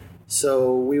offices.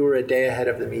 So we were a day ahead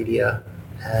of the media,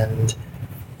 and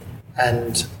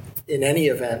in any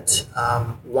event,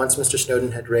 once Mr.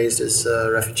 Snowden had raised his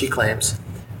refugee claims,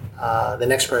 the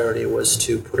next priority was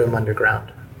to put him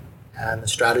underground. And the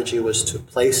strategy was to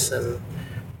place him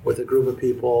with a group of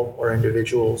people or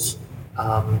individuals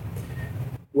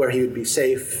where he would be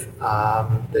safe,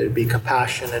 there'd be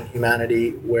compassion and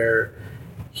humanity, where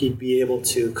he'd be able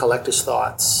to collect his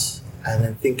thoughts and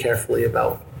then think carefully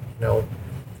about,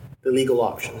 the legal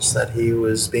options that he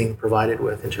was being provided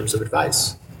with in terms of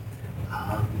advice.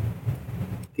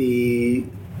 The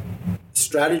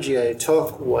strategy I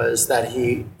took was that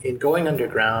in going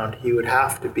underground, he would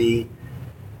have to be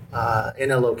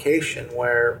in a location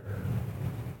where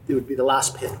it would be the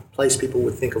last place people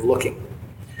would think of looking.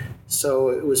 So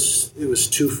it was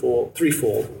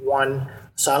threefold. One,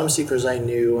 asylum seekers I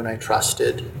knew and I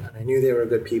trusted, and I knew they were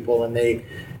good people, and they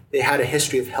had a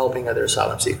history of helping other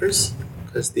asylum seekers,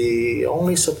 because the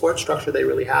only support structure they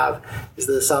really have is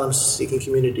the asylum seeking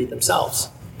community themselves.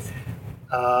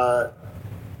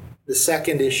 The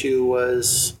second issue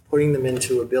was putting them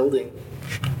into a building,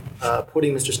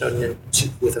 putting Mr. Snowden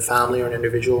with a family or an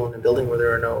individual in a building where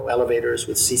there are no elevators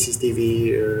with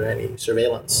CCTV or any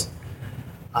surveillance.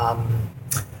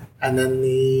 And then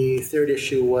the third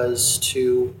issue was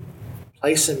to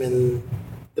place him in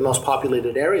the most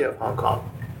populated area of Hong Kong,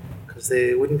 because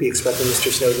they wouldn't be expecting Mr.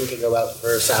 Snowden to go out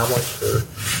for a sandwich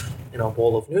or a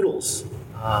bowl of noodles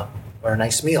or a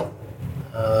nice meal.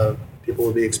 People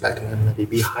would be expecting him to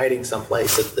be hiding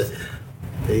someplace at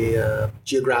the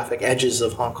geographic edges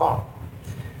of Hong Kong.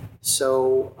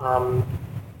 So,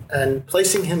 and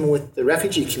placing him with the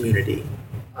refugee community,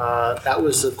 that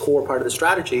was a core part of the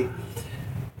strategy,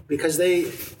 because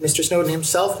Mr. Snowden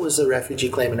himself was a refugee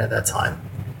claimant at that time,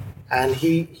 and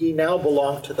he now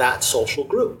belonged to that social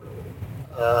group,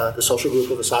 the social group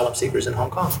of asylum seekers in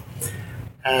Hong Kong.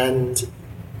 And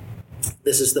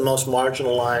this is the most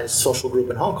marginalized social group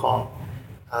in Hong Kong.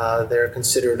 They're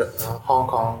considered Hong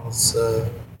Kong's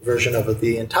version of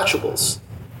the Untouchables.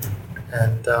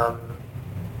 And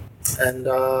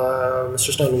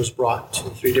Mr. Snowden was brought to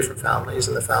 3 different families,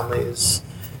 and the families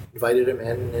invited him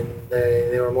in, and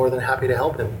they were more than happy to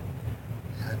help him.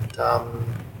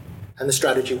 And the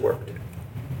strategy worked.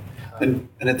 And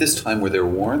at this time, were there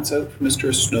warrants out for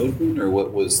Mr. Snowden, or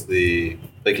what was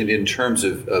in terms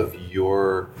of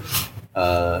your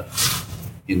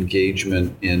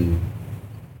engagement in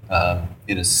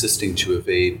assisting to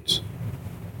evade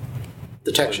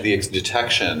detection?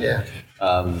 Detection. Yeah.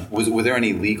 Were there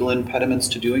any legal impediments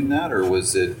to doing that, or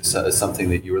was it something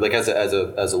that you were like as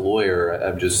a lawyer?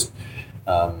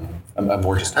 I'm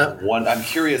more just I'm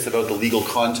curious about the legal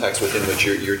context within which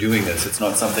you're doing this. It's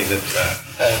not something that.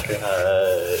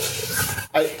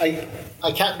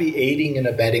 I can't be aiding and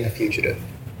abetting a fugitive.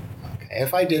 Okay,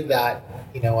 if I did that,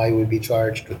 I would be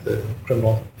charged with the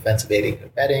criminal offense of aiding and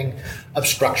abetting,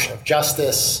 obstruction of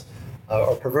justice,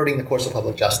 or perverting the course of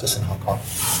public justice in Hong Kong.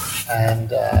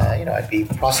 And, I'd be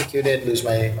prosecuted, lose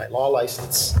my law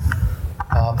license.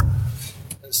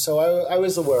 So I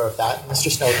was aware of that. Mr.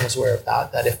 Snowden was aware of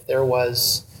that if there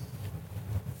was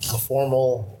a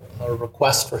formal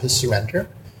request for his surrender,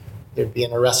 there'd be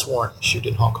an arrest warrant issued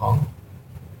in Hong Kong.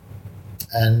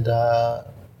 And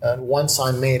once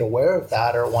I'm made aware of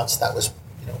that, or once that was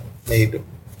made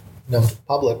known to the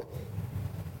public,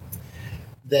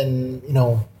 then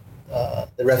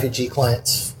the refugee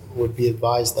clients would be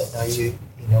advised that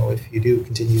now if you do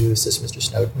continue to assist Mr.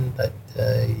 Snowden, that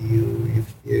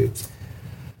you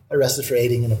arrested for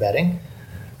aiding and abetting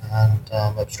and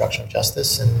obstruction of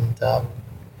justice, and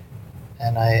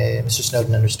Mr.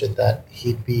 Snowden understood that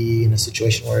he'd be in a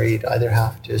situation where he'd either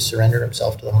have to surrender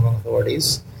himself to the Hong Kong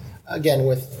authorities, again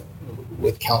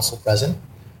with counsel present,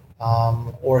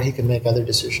 or he could make other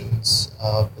decisions.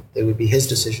 But they would be his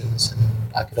decisions, and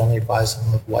I could only advise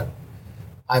him of what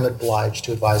I'm obliged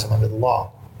to advise him under the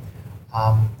law.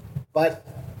 But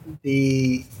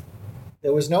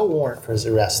there was no warrant for his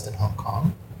arrest in Hong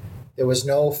Kong. There was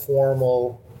no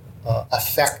formal,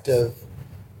 effective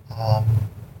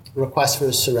request for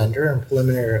his surrender and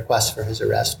preliminary request for his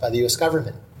arrest by the U.S.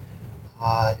 government.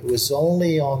 It was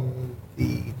only on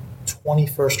the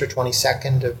 21st or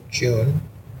 22nd of June,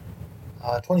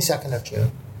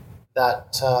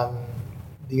 that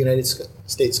the United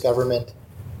States government,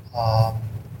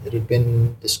 it had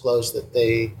been disclosed that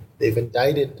they've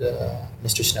indicted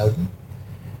Mr. Snowden.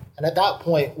 And at that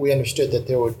point, we understood that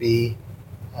there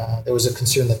was a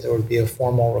concern that there would be a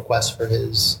formal request for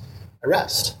his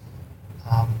arrest.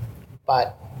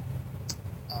 But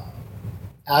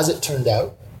as it turned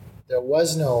out, there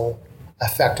was no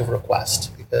effective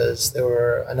request because there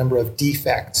were a number of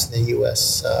defects in the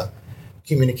U.S.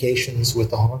 Communications with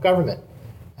the Hong Kong government.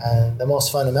 And the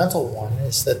most fundamental one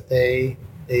is that they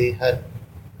had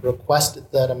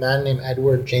requested that a man named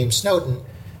Edward James Snowden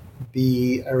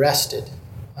be arrested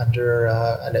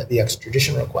under the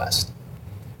extradition request,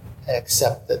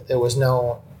 except that there was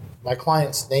no. My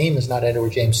client's name is not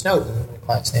Edward James Snowden. My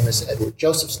client's name is Edward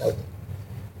Joseph Snowden.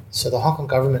 So the Hong Kong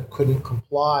government couldn't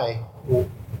comply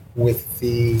with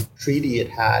the treaty it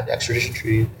had, extradition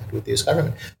treaty with the U.S.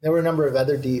 government. There were a number of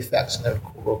other defects in the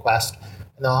request.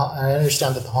 And I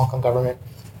understand that the Hong Kong government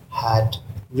had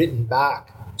written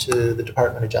back to the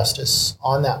Department of Justice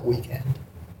on that weekend,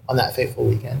 on that fateful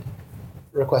weekend,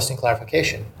 requesting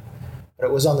clarification. But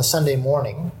it was on the Sunday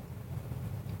morning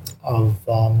of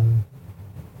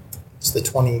it's the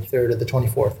 23rd or the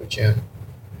 24th of June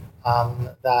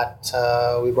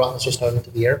that we brought Mr. Snowden to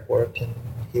the airport, and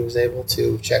he was able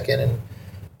to check in and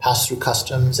pass through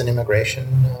customs and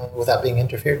immigration without being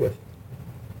interfered with.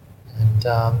 And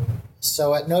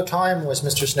so at no time was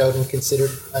Mr. Snowden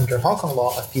considered under Hong Kong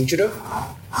law a fugitive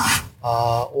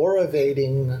or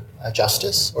evading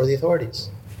justice or the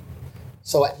authorities.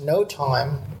 So at no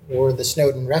time were the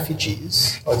Snowden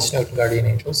refugees or the Snowden guardian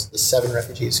angels, the 7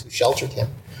 refugees who sheltered him,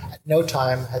 at no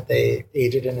time had they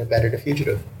aided and abetted a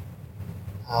fugitive.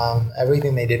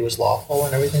 Everything they did was lawful,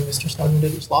 and everything Mr. Snowden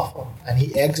did was lawful. And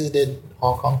he exited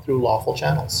Hong Kong through lawful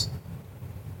channels.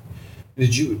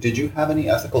 Did you have any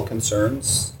ethical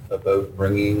concerns about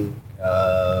bringing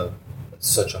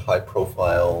such a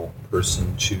high-profile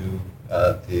person to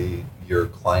your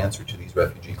clients or to these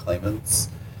refugee claimants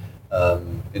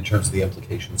in terms of the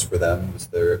implications for them?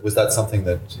 Was that something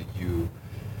that you?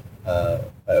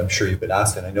 I'm sure you've been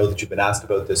asked, and I know that you've been asked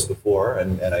about this before.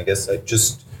 And I guess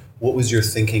what was your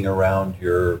thinking around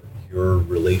your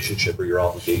relationship or your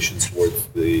obligations towards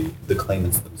the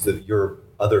claimants, your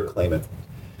other claimant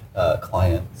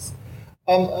clients?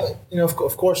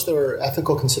 Of course, there were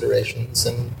ethical considerations,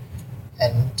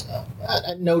 and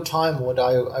at no time would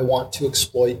I want to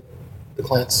exploit the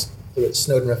clients, the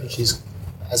Snowden refugees,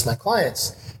 as my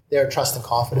clients. Their trust and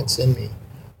confidence in me.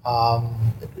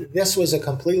 This was a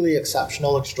completely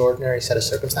exceptional, extraordinary set of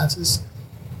circumstances,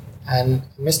 and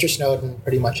Mr. Snowden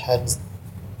pretty much had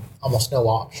almost no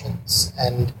options.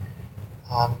 And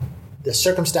the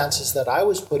circumstances that I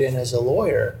was put in as a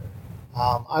lawyer,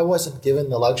 I wasn't given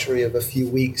the luxury of a few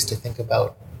weeks to think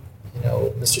about,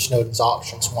 Mr. Snowden's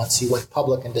options once he went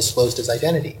public and disclosed his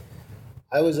identity.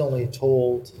 I was only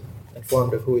informed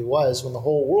of who he was when the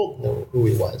whole world knew who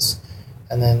he was.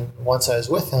 And then once I was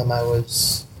with him, I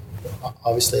was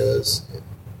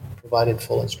provided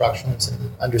full instructions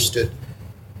and understood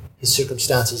his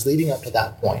circumstances leading up to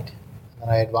that point. And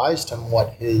I advised him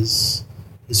what his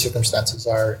circumstances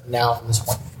are now from this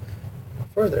point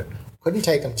further. Couldn't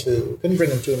bring him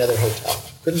to another hotel.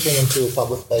 Couldn't bring him to a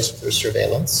public place where there's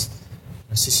surveillance,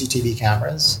 CCTV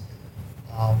cameras.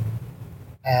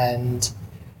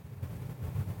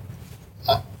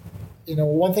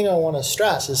 One thing I want to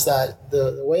stress is that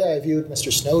the way I viewed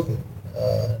Mr. Snowden,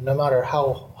 no matter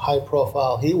how high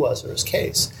profile he was or his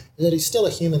case, is that he's still a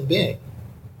human being,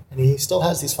 and he still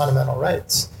has these fundamental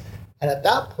rights. And at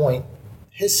that point,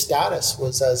 his status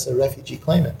was as a refugee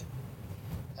claimant.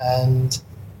 And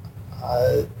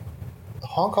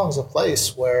Hong Kong is a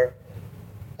place where,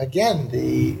 again,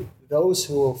 the those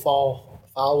who fall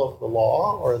foul of the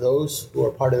law or those who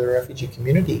are part of the refugee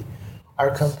community are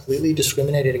completely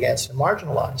discriminated against and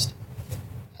marginalized.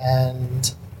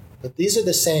 But these are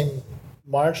the same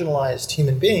marginalized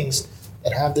human beings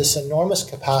that have this enormous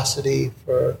capacity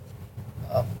for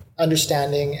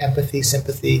understanding, empathy,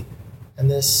 sympathy, and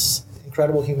this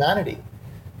incredible humanity.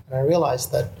 And I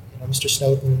realized that Mr.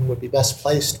 Snowden would be best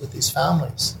placed with these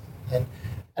families.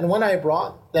 And when I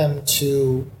brought them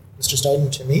to Mr. Snowden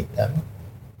to meet them,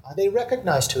 they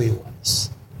recognized who he was.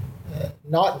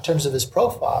 Not in terms of his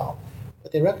profile,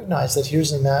 but they recognized that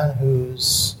here's a man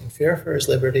who's in fear for his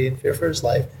liberty, in fear for his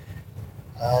life,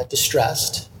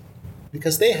 distressed,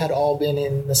 because they had all been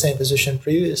in the same position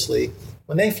previously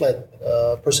when they fled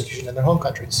persecution in their home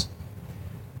countries.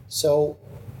 So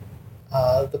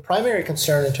the primary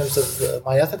concern in terms of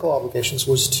my ethical obligations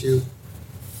was to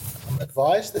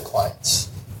advise the clients,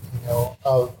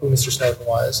 of who Mr. Snowden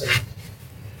was,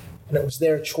 and it was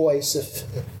their choice if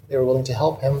they were willing to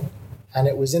help him, and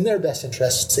it was in their best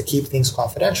interest to keep things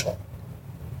confidential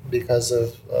because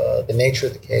of the nature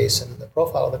of the case and the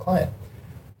profile of the client.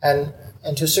 And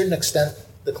to a certain extent,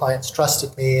 the clients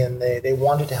trusted me and they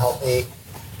wanted to help me.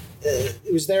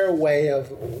 It was their way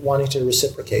of wanting to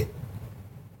reciprocate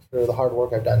for the hard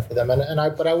work I've done for them.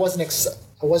 But I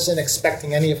wasn't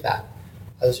expecting any of that.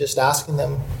 I was just asking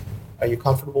them, are you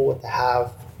comfortable to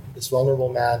have this vulnerable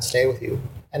man stay with you?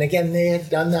 And again, they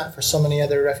had done that for so many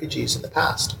other refugees in the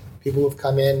past. People who've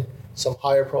come in, some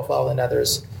higher profile than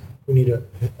others, who need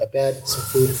a bed, some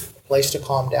food, a place to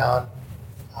calm down,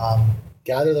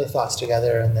 gather their thoughts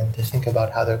together, and then to think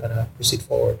about how they're going to proceed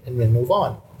forward and then move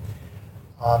on.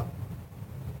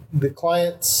 The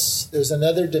clients, there's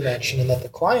another dimension in that the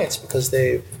clients, because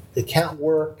they can't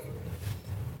work,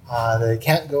 they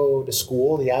can't go to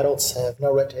school, the adults have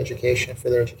no right to education for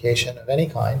their education of any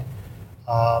kind,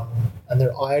 and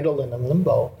they're idle and in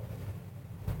limbo,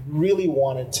 really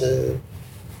wanted to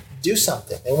do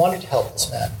something. They wanted to help this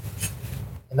man.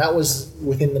 And that was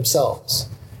within themselves.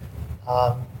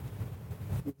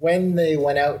 When they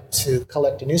went out to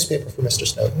collect a newspaper for Mr.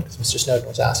 Snowden, because Mr. Snowden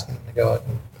was asking them to go out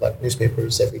and collect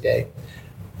newspapers every day.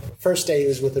 The first day he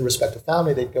was with the respective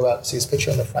family, they'd go out and see his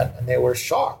picture on the front, and they were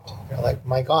shocked. Like,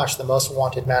 my gosh, the most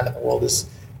wanted man in the world is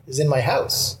in my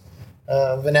house.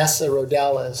 Vanessa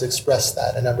Rodell has expressed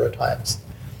that a number of times,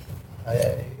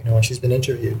 when she's been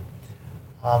interviewed.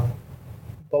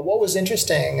 But what was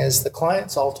interesting is the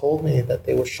clients all told me that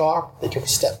they were shocked. They took a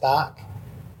step back.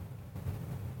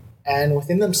 And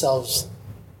within themselves,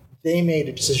 they made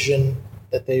a decision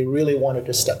that they really wanted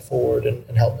to step forward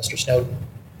and help Mr. Snowden.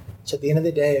 So at the end of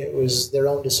the day, it was their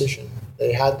own decision.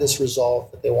 They had this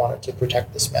resolve that they wanted to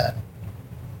protect this man.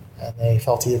 And they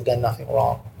felt he had done nothing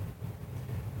wrong.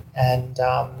 And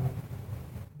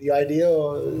the idea,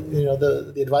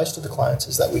 the advice to the clients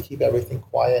is that we keep everything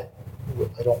quiet.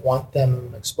 I don't want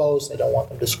them exposed. I don't want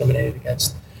them discriminated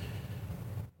against.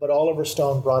 But Oliver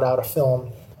Stone brought out a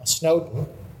film, Snowden,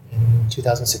 in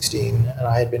 2016, and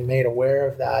I had been made aware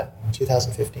of that in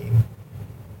 2015,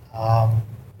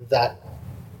 that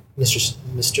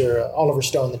Mr. Oliver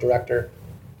Stone, the director,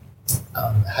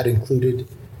 had included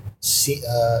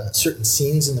certain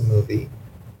scenes in the movie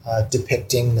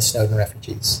depicting the Snowden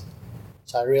refugees.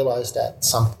 So I realized at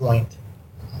some point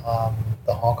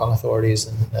the Hong Kong authorities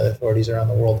and other authorities around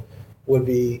the world would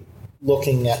be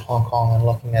looking at Hong Kong and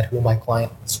looking at who my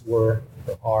clients were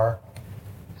or are,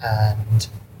 and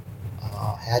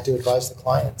I had to advise the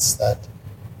clients that,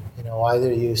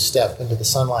 either you step into the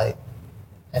sunlight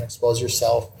and expose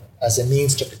yourself as a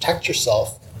means to protect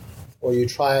yourself, or you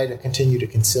try to continue to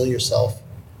conceal yourself,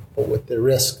 but with the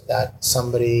risk that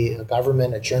somebody, a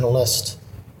government, a journalist,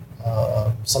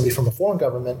 somebody from a foreign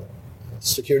government,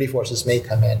 security forces may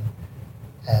come in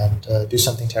and do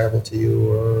something terrible to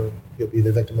you, or you'll be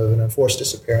the victim of an enforced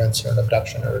disappearance or an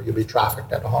abduction, or you'll be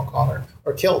trafficked out of Hong Kong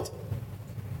or killed.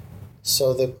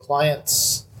 So the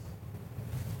clients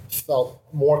felt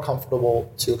more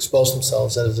comfortable to expose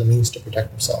themselves as a means to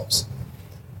protect themselves.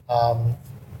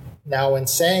 Now, in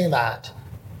saying that,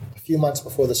 a few months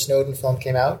before the Snowden film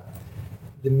came out,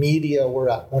 the media were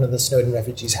at one of the Snowden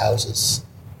refugees' houses,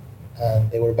 and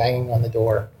they were banging on the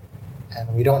door.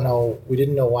 And we didn't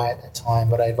know why at that time,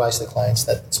 but I advised the clients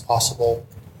that it's possible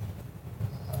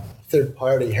a third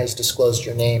party has disclosed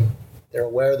your name. They're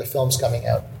aware the film's coming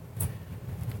out.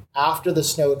 After the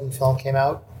Snowden film came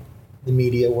out, the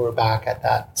media were back at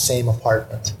that same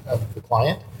apartment of the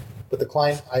client. But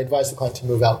I advised the client to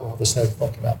move out before the Snowden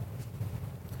film came out.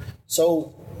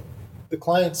 So the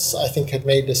clients, I think, had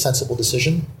made a sensible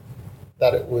decision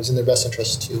that it was in their best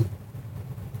interest to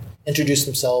introduce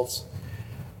themselves,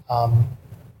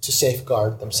 to to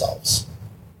safeguard themselves.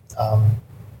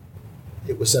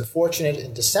 It was unfortunate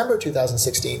in December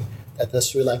 2016 that the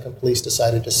Sri Lankan police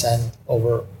decided to send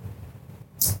over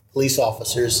police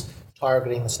officers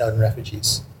targeting the Snowden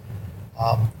refugees.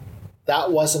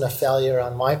 That wasn't a failure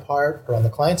on my part or on the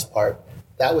client's part.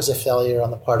 That was a failure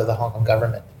on the part of the Hong Kong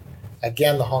government.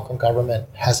 Again, the Hong Kong government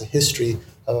has a history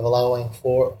of allowing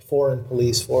foreign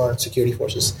police, foreign security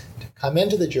forces to come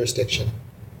into the jurisdiction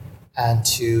and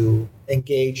to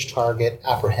engage, target,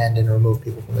 apprehend, and remove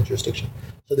people from the jurisdiction.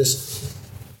 So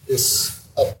this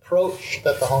approach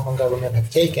that the Hong Kong government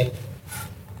have taken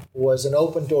was an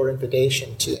open-door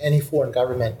invitation to any foreign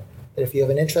government that if you have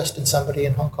an interest in somebody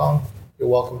in Hong Kong, you're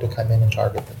welcome to come in and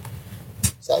target them.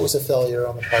 So that was a failure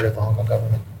on the part of the Hong Kong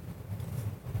government.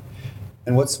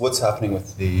 And what's happening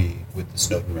with the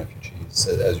Snowden refugees,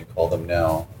 as you call them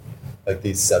now, like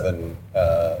these 7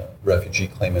 refugee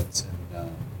claimants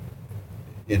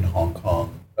in Hong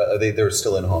Kong? They're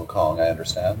still in Hong Kong, I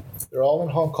understand. They're all in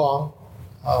Hong Kong.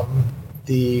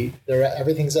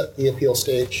 Everything's at the appeal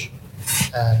stage,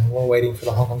 and we're waiting for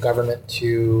the Hong Kong government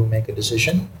to make a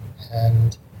decision.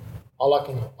 And all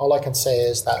I can say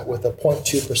is that with a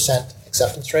 0.2%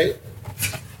 acceptance rate,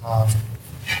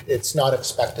 it's not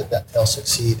expected that they'll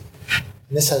succeed.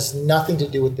 And this has nothing to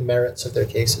do with the merits of their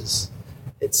cases.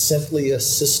 It's simply a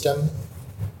system,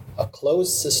 a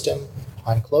closed system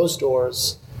behind closed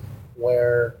doors,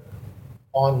 where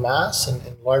en masse and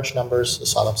in large numbers,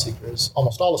 asylum seekers,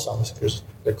 almost all asylum seekers,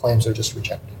 their claims are just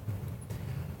rejected.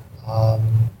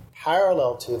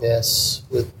 Parallel to this,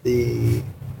 with the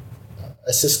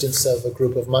assistance of a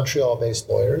group of Montreal-based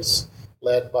lawyers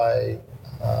led by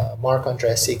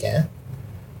Marc-André Séguin,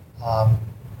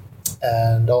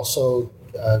 and also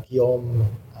Guillaume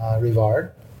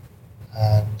Rivard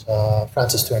and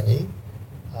Francis Tourny.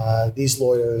 These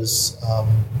lawyers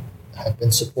have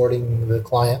been supporting the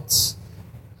clients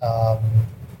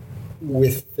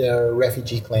with their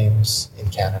refugee claims in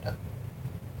Canada.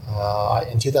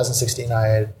 In 2016, I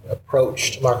had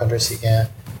approached Marc-André Séguin,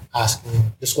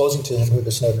 disclosing to him who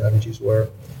the Snowden refugees were,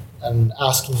 and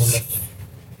asking him if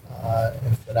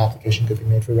an application could be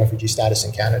made for refugee status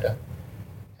in Canada.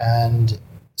 And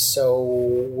so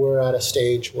we're at a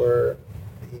stage where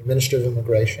the Minister of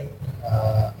Immigration,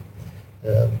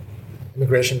 the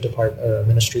Immigration Department, or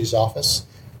Ministry's office,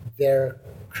 they're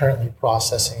currently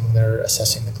assessing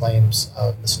the claims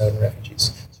of the Snowden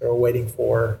refugees. So we're waiting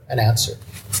for an answer.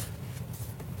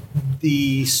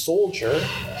 The soldier,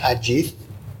 Ajit,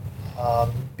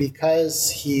 because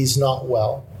he's not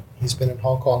well, he's been in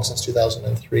Hong Kong since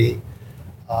 2003,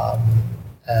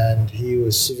 and he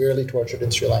was severely tortured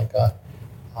in Sri Lanka.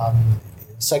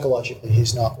 Psychologically,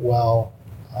 he's not well,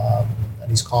 and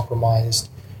he's compromised.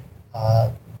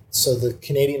 So the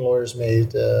Canadian lawyers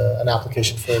made an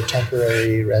application for a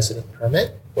temporary resident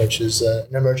permit, which is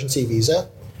an emergency visa,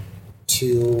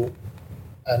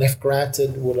 and if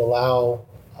granted, would allow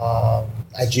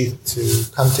Ajit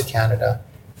to come to Canada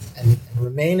and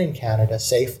remain in Canada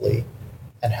safely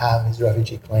and have his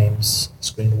refugee claims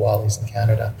screened while he's in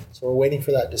Canada. So we're waiting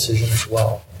for that decision as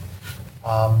well.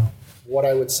 What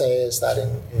I would say is that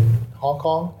in Hong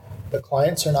Kong, the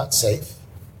clients are not safe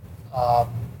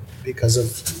because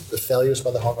of the failures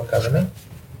by the Hong Kong government.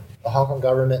 The Hong Kong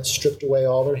government stripped away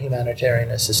all their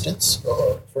humanitarian assistance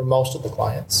for most of the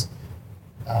clients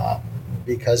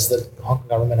because the Hong Kong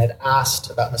government had asked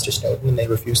about Mr. Snowden and they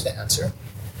refused to answer.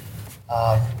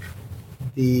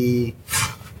 The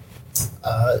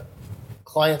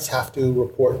clients have to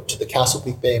report to the Castle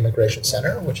Peak Bay Immigration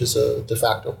Center, which is a de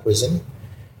facto prison,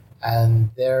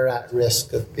 and they're at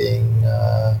risk of being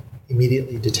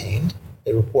immediately detained.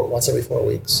 They report once every 4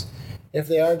 weeks. If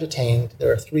they are detained,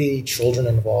 there are 3 children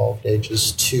involved,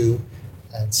 ages 2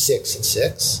 and 6 and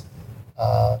 6.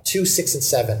 2, 6, and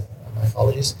 7, my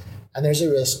apologies. And there's a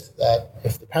risk that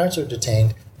if the parents are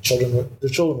detained, the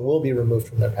children will be removed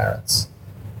from their parents.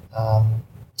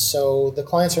 So the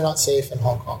clients are not safe in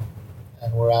Hong Kong,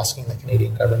 and we're asking the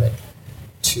Canadian government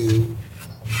to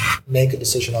make a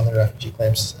decision on their refugee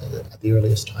claims at the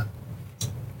earliest time.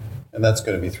 And that's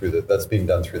going to be that's being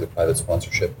done through the private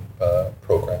sponsorship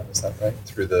program, is that right?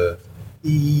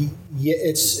 Yeah,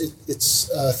 it's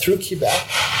through Quebec,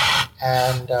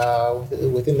 and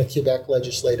within the Quebec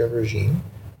legislative regime,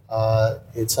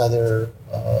 it's either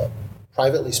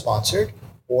privately sponsored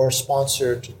or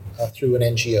sponsored through an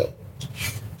NGO.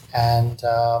 And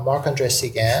Marc-André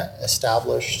Séguin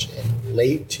established in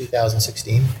late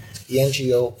 2016 the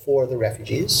NGO for the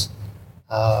refugees,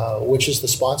 which is the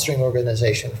sponsoring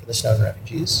organization for the Snowden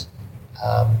refugees.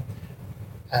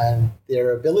 And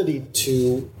their ability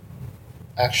to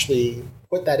actually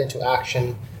put that into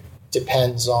action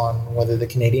depends on whether the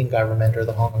Canadian government or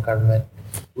the Hong Kong government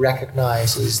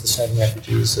recognizes the Snowden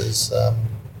refugees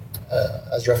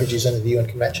as refugees under the UN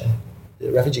Convention,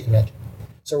 the Refugee Convention.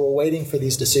 So we're waiting for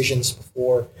these decisions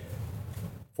before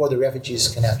the refugees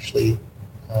can actually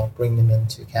bring them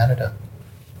into Canada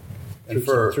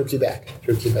through Quebec.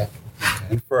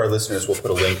 And for our listeners, we'll put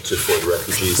a link for the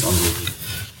refugees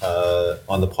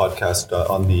on the podcast,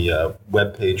 on the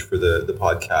webpage for the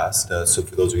podcast. So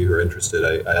for those of you who are interested,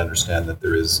 I understand that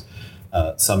there is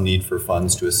some need for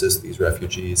funds to assist these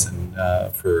refugees and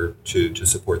to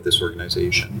support this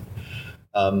organization.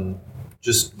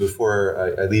 Just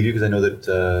before I leave you, because I know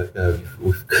that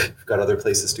we've got other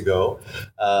places to go.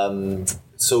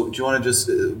 So do you want to just,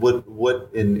 what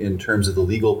in terms of the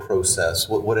legal process,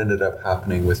 what ended up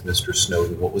happening with Mr.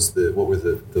 Snowden? What were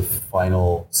the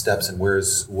final steps, and where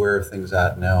are things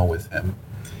at now with him?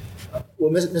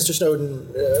 Well, Mr.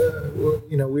 Snowden,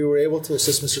 we were able to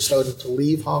assist Mr. Snowden to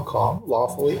leave Hong Kong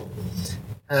lawfully,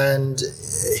 and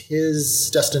his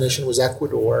destination was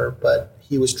Ecuador, but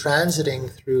he was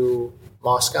transiting through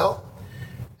Moscow.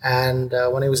 And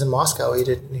when he was in Moscow,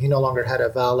 he no longer had a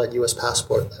valid U.S.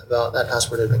 passport. That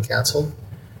passport had been canceled.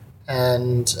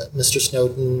 And Mr.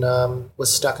 Snowden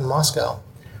was stuck in Moscow.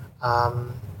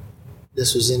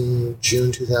 This was in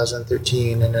June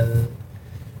 2013. And then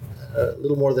a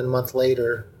little more than a month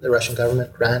later, the Russian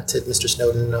government granted Mr.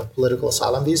 Snowden a political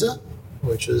asylum visa,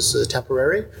 which was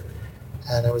temporary.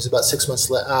 And it was about 6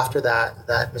 months after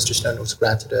that Mr. Snowden was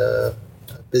granted a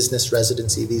business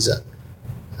residency visa,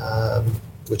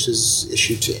 which is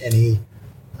issued to any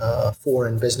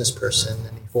foreign business person,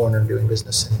 any foreigner doing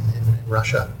business in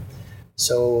Russia.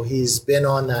 So he's been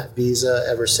on that visa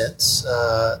ever since.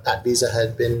 That visa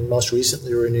had been most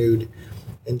recently renewed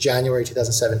in January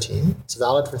 2017. It's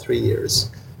valid for 3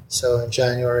 years. So in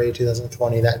January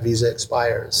 2020, that visa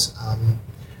expires.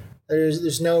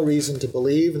 There's no reason to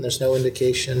believe, and there's no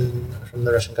indication from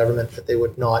the Russian government that they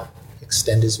would not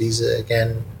extend his visa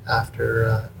again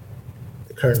after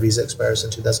the current visa expires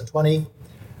in 2020.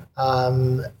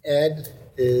 Ed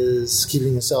is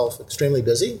keeping himself extremely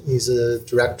busy. He's a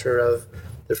director of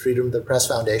the Freedom of the Press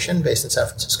Foundation based in San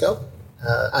Francisco,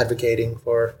 advocating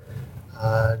for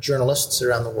journalists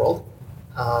around the world.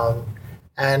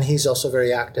 And he's also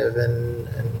very active in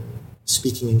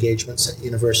speaking engagements at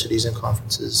universities and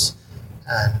conferences,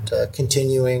 and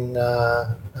continuing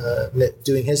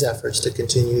doing his efforts to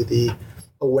continue the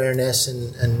awareness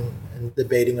and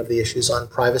debating of the issues on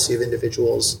privacy of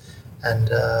individuals and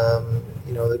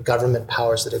the government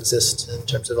powers that exist in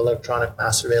terms of electronic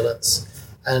mass surveillance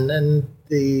and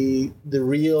the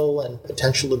real and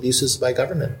potential abuses by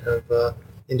government of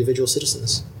individual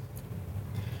citizens.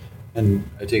 And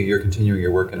I take it you're continuing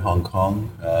your work in Hong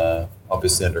Kong,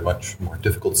 obviously under much more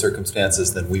difficult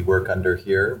circumstances than we work under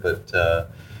here, but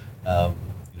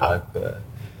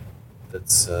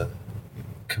that's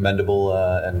commendable,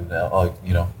 and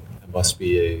it must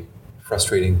be a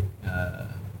frustrating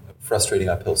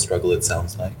uphill struggle. It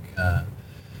sounds like.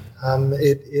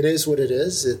 It is what it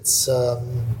is. It's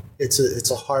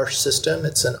a harsh system.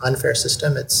 It's an unfair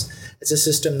system. It's a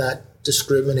system that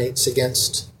discriminates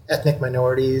against ethnic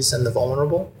minorities and the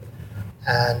vulnerable.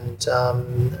 And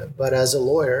but as a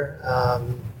lawyer,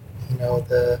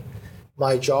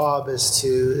 my job is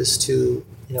to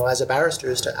as a barrister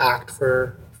is to act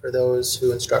for those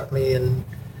who instruct me, and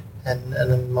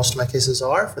in most of my cases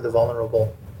are for the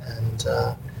vulnerable. And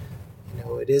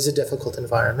it is a difficult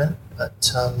environment,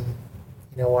 but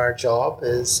our job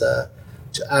is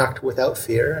to act without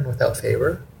fear and without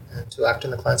favor, and to act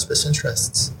in the client's best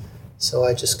interests. So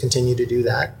I just continue to do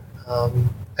that.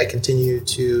 I continue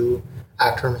to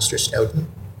act for Mr. Snowden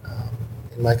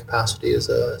in my capacity as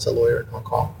a lawyer in Hong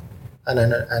Kong and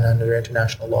under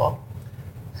international law.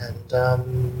 And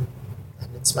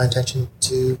it's my intention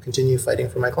to continue fighting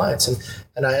for my clients.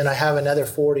 And I have another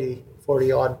 40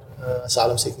 odd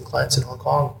asylum-seeking clients in Hong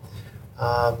Kong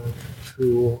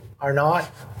who are not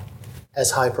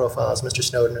as high profile as Mr.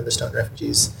 Snowden or the Snowden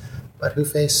refugees, but who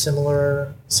face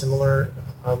similar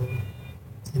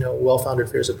well-founded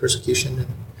fears of persecution and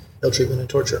ill treatment and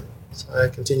torture. So I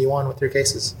continue on with your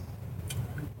cases.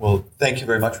 Well, thank you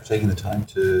very much for taking the time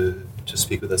to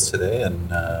speak with us today,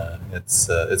 and it's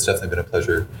definitely been a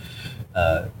pleasure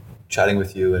chatting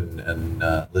with you and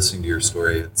listening to your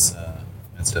story. It's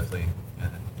definitely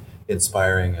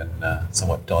inspiring and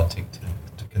somewhat daunting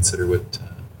to consider what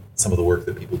some of the work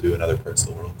that people do in other parts of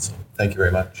the world. So thank you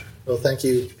very much. Well, thank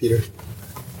you, Peter.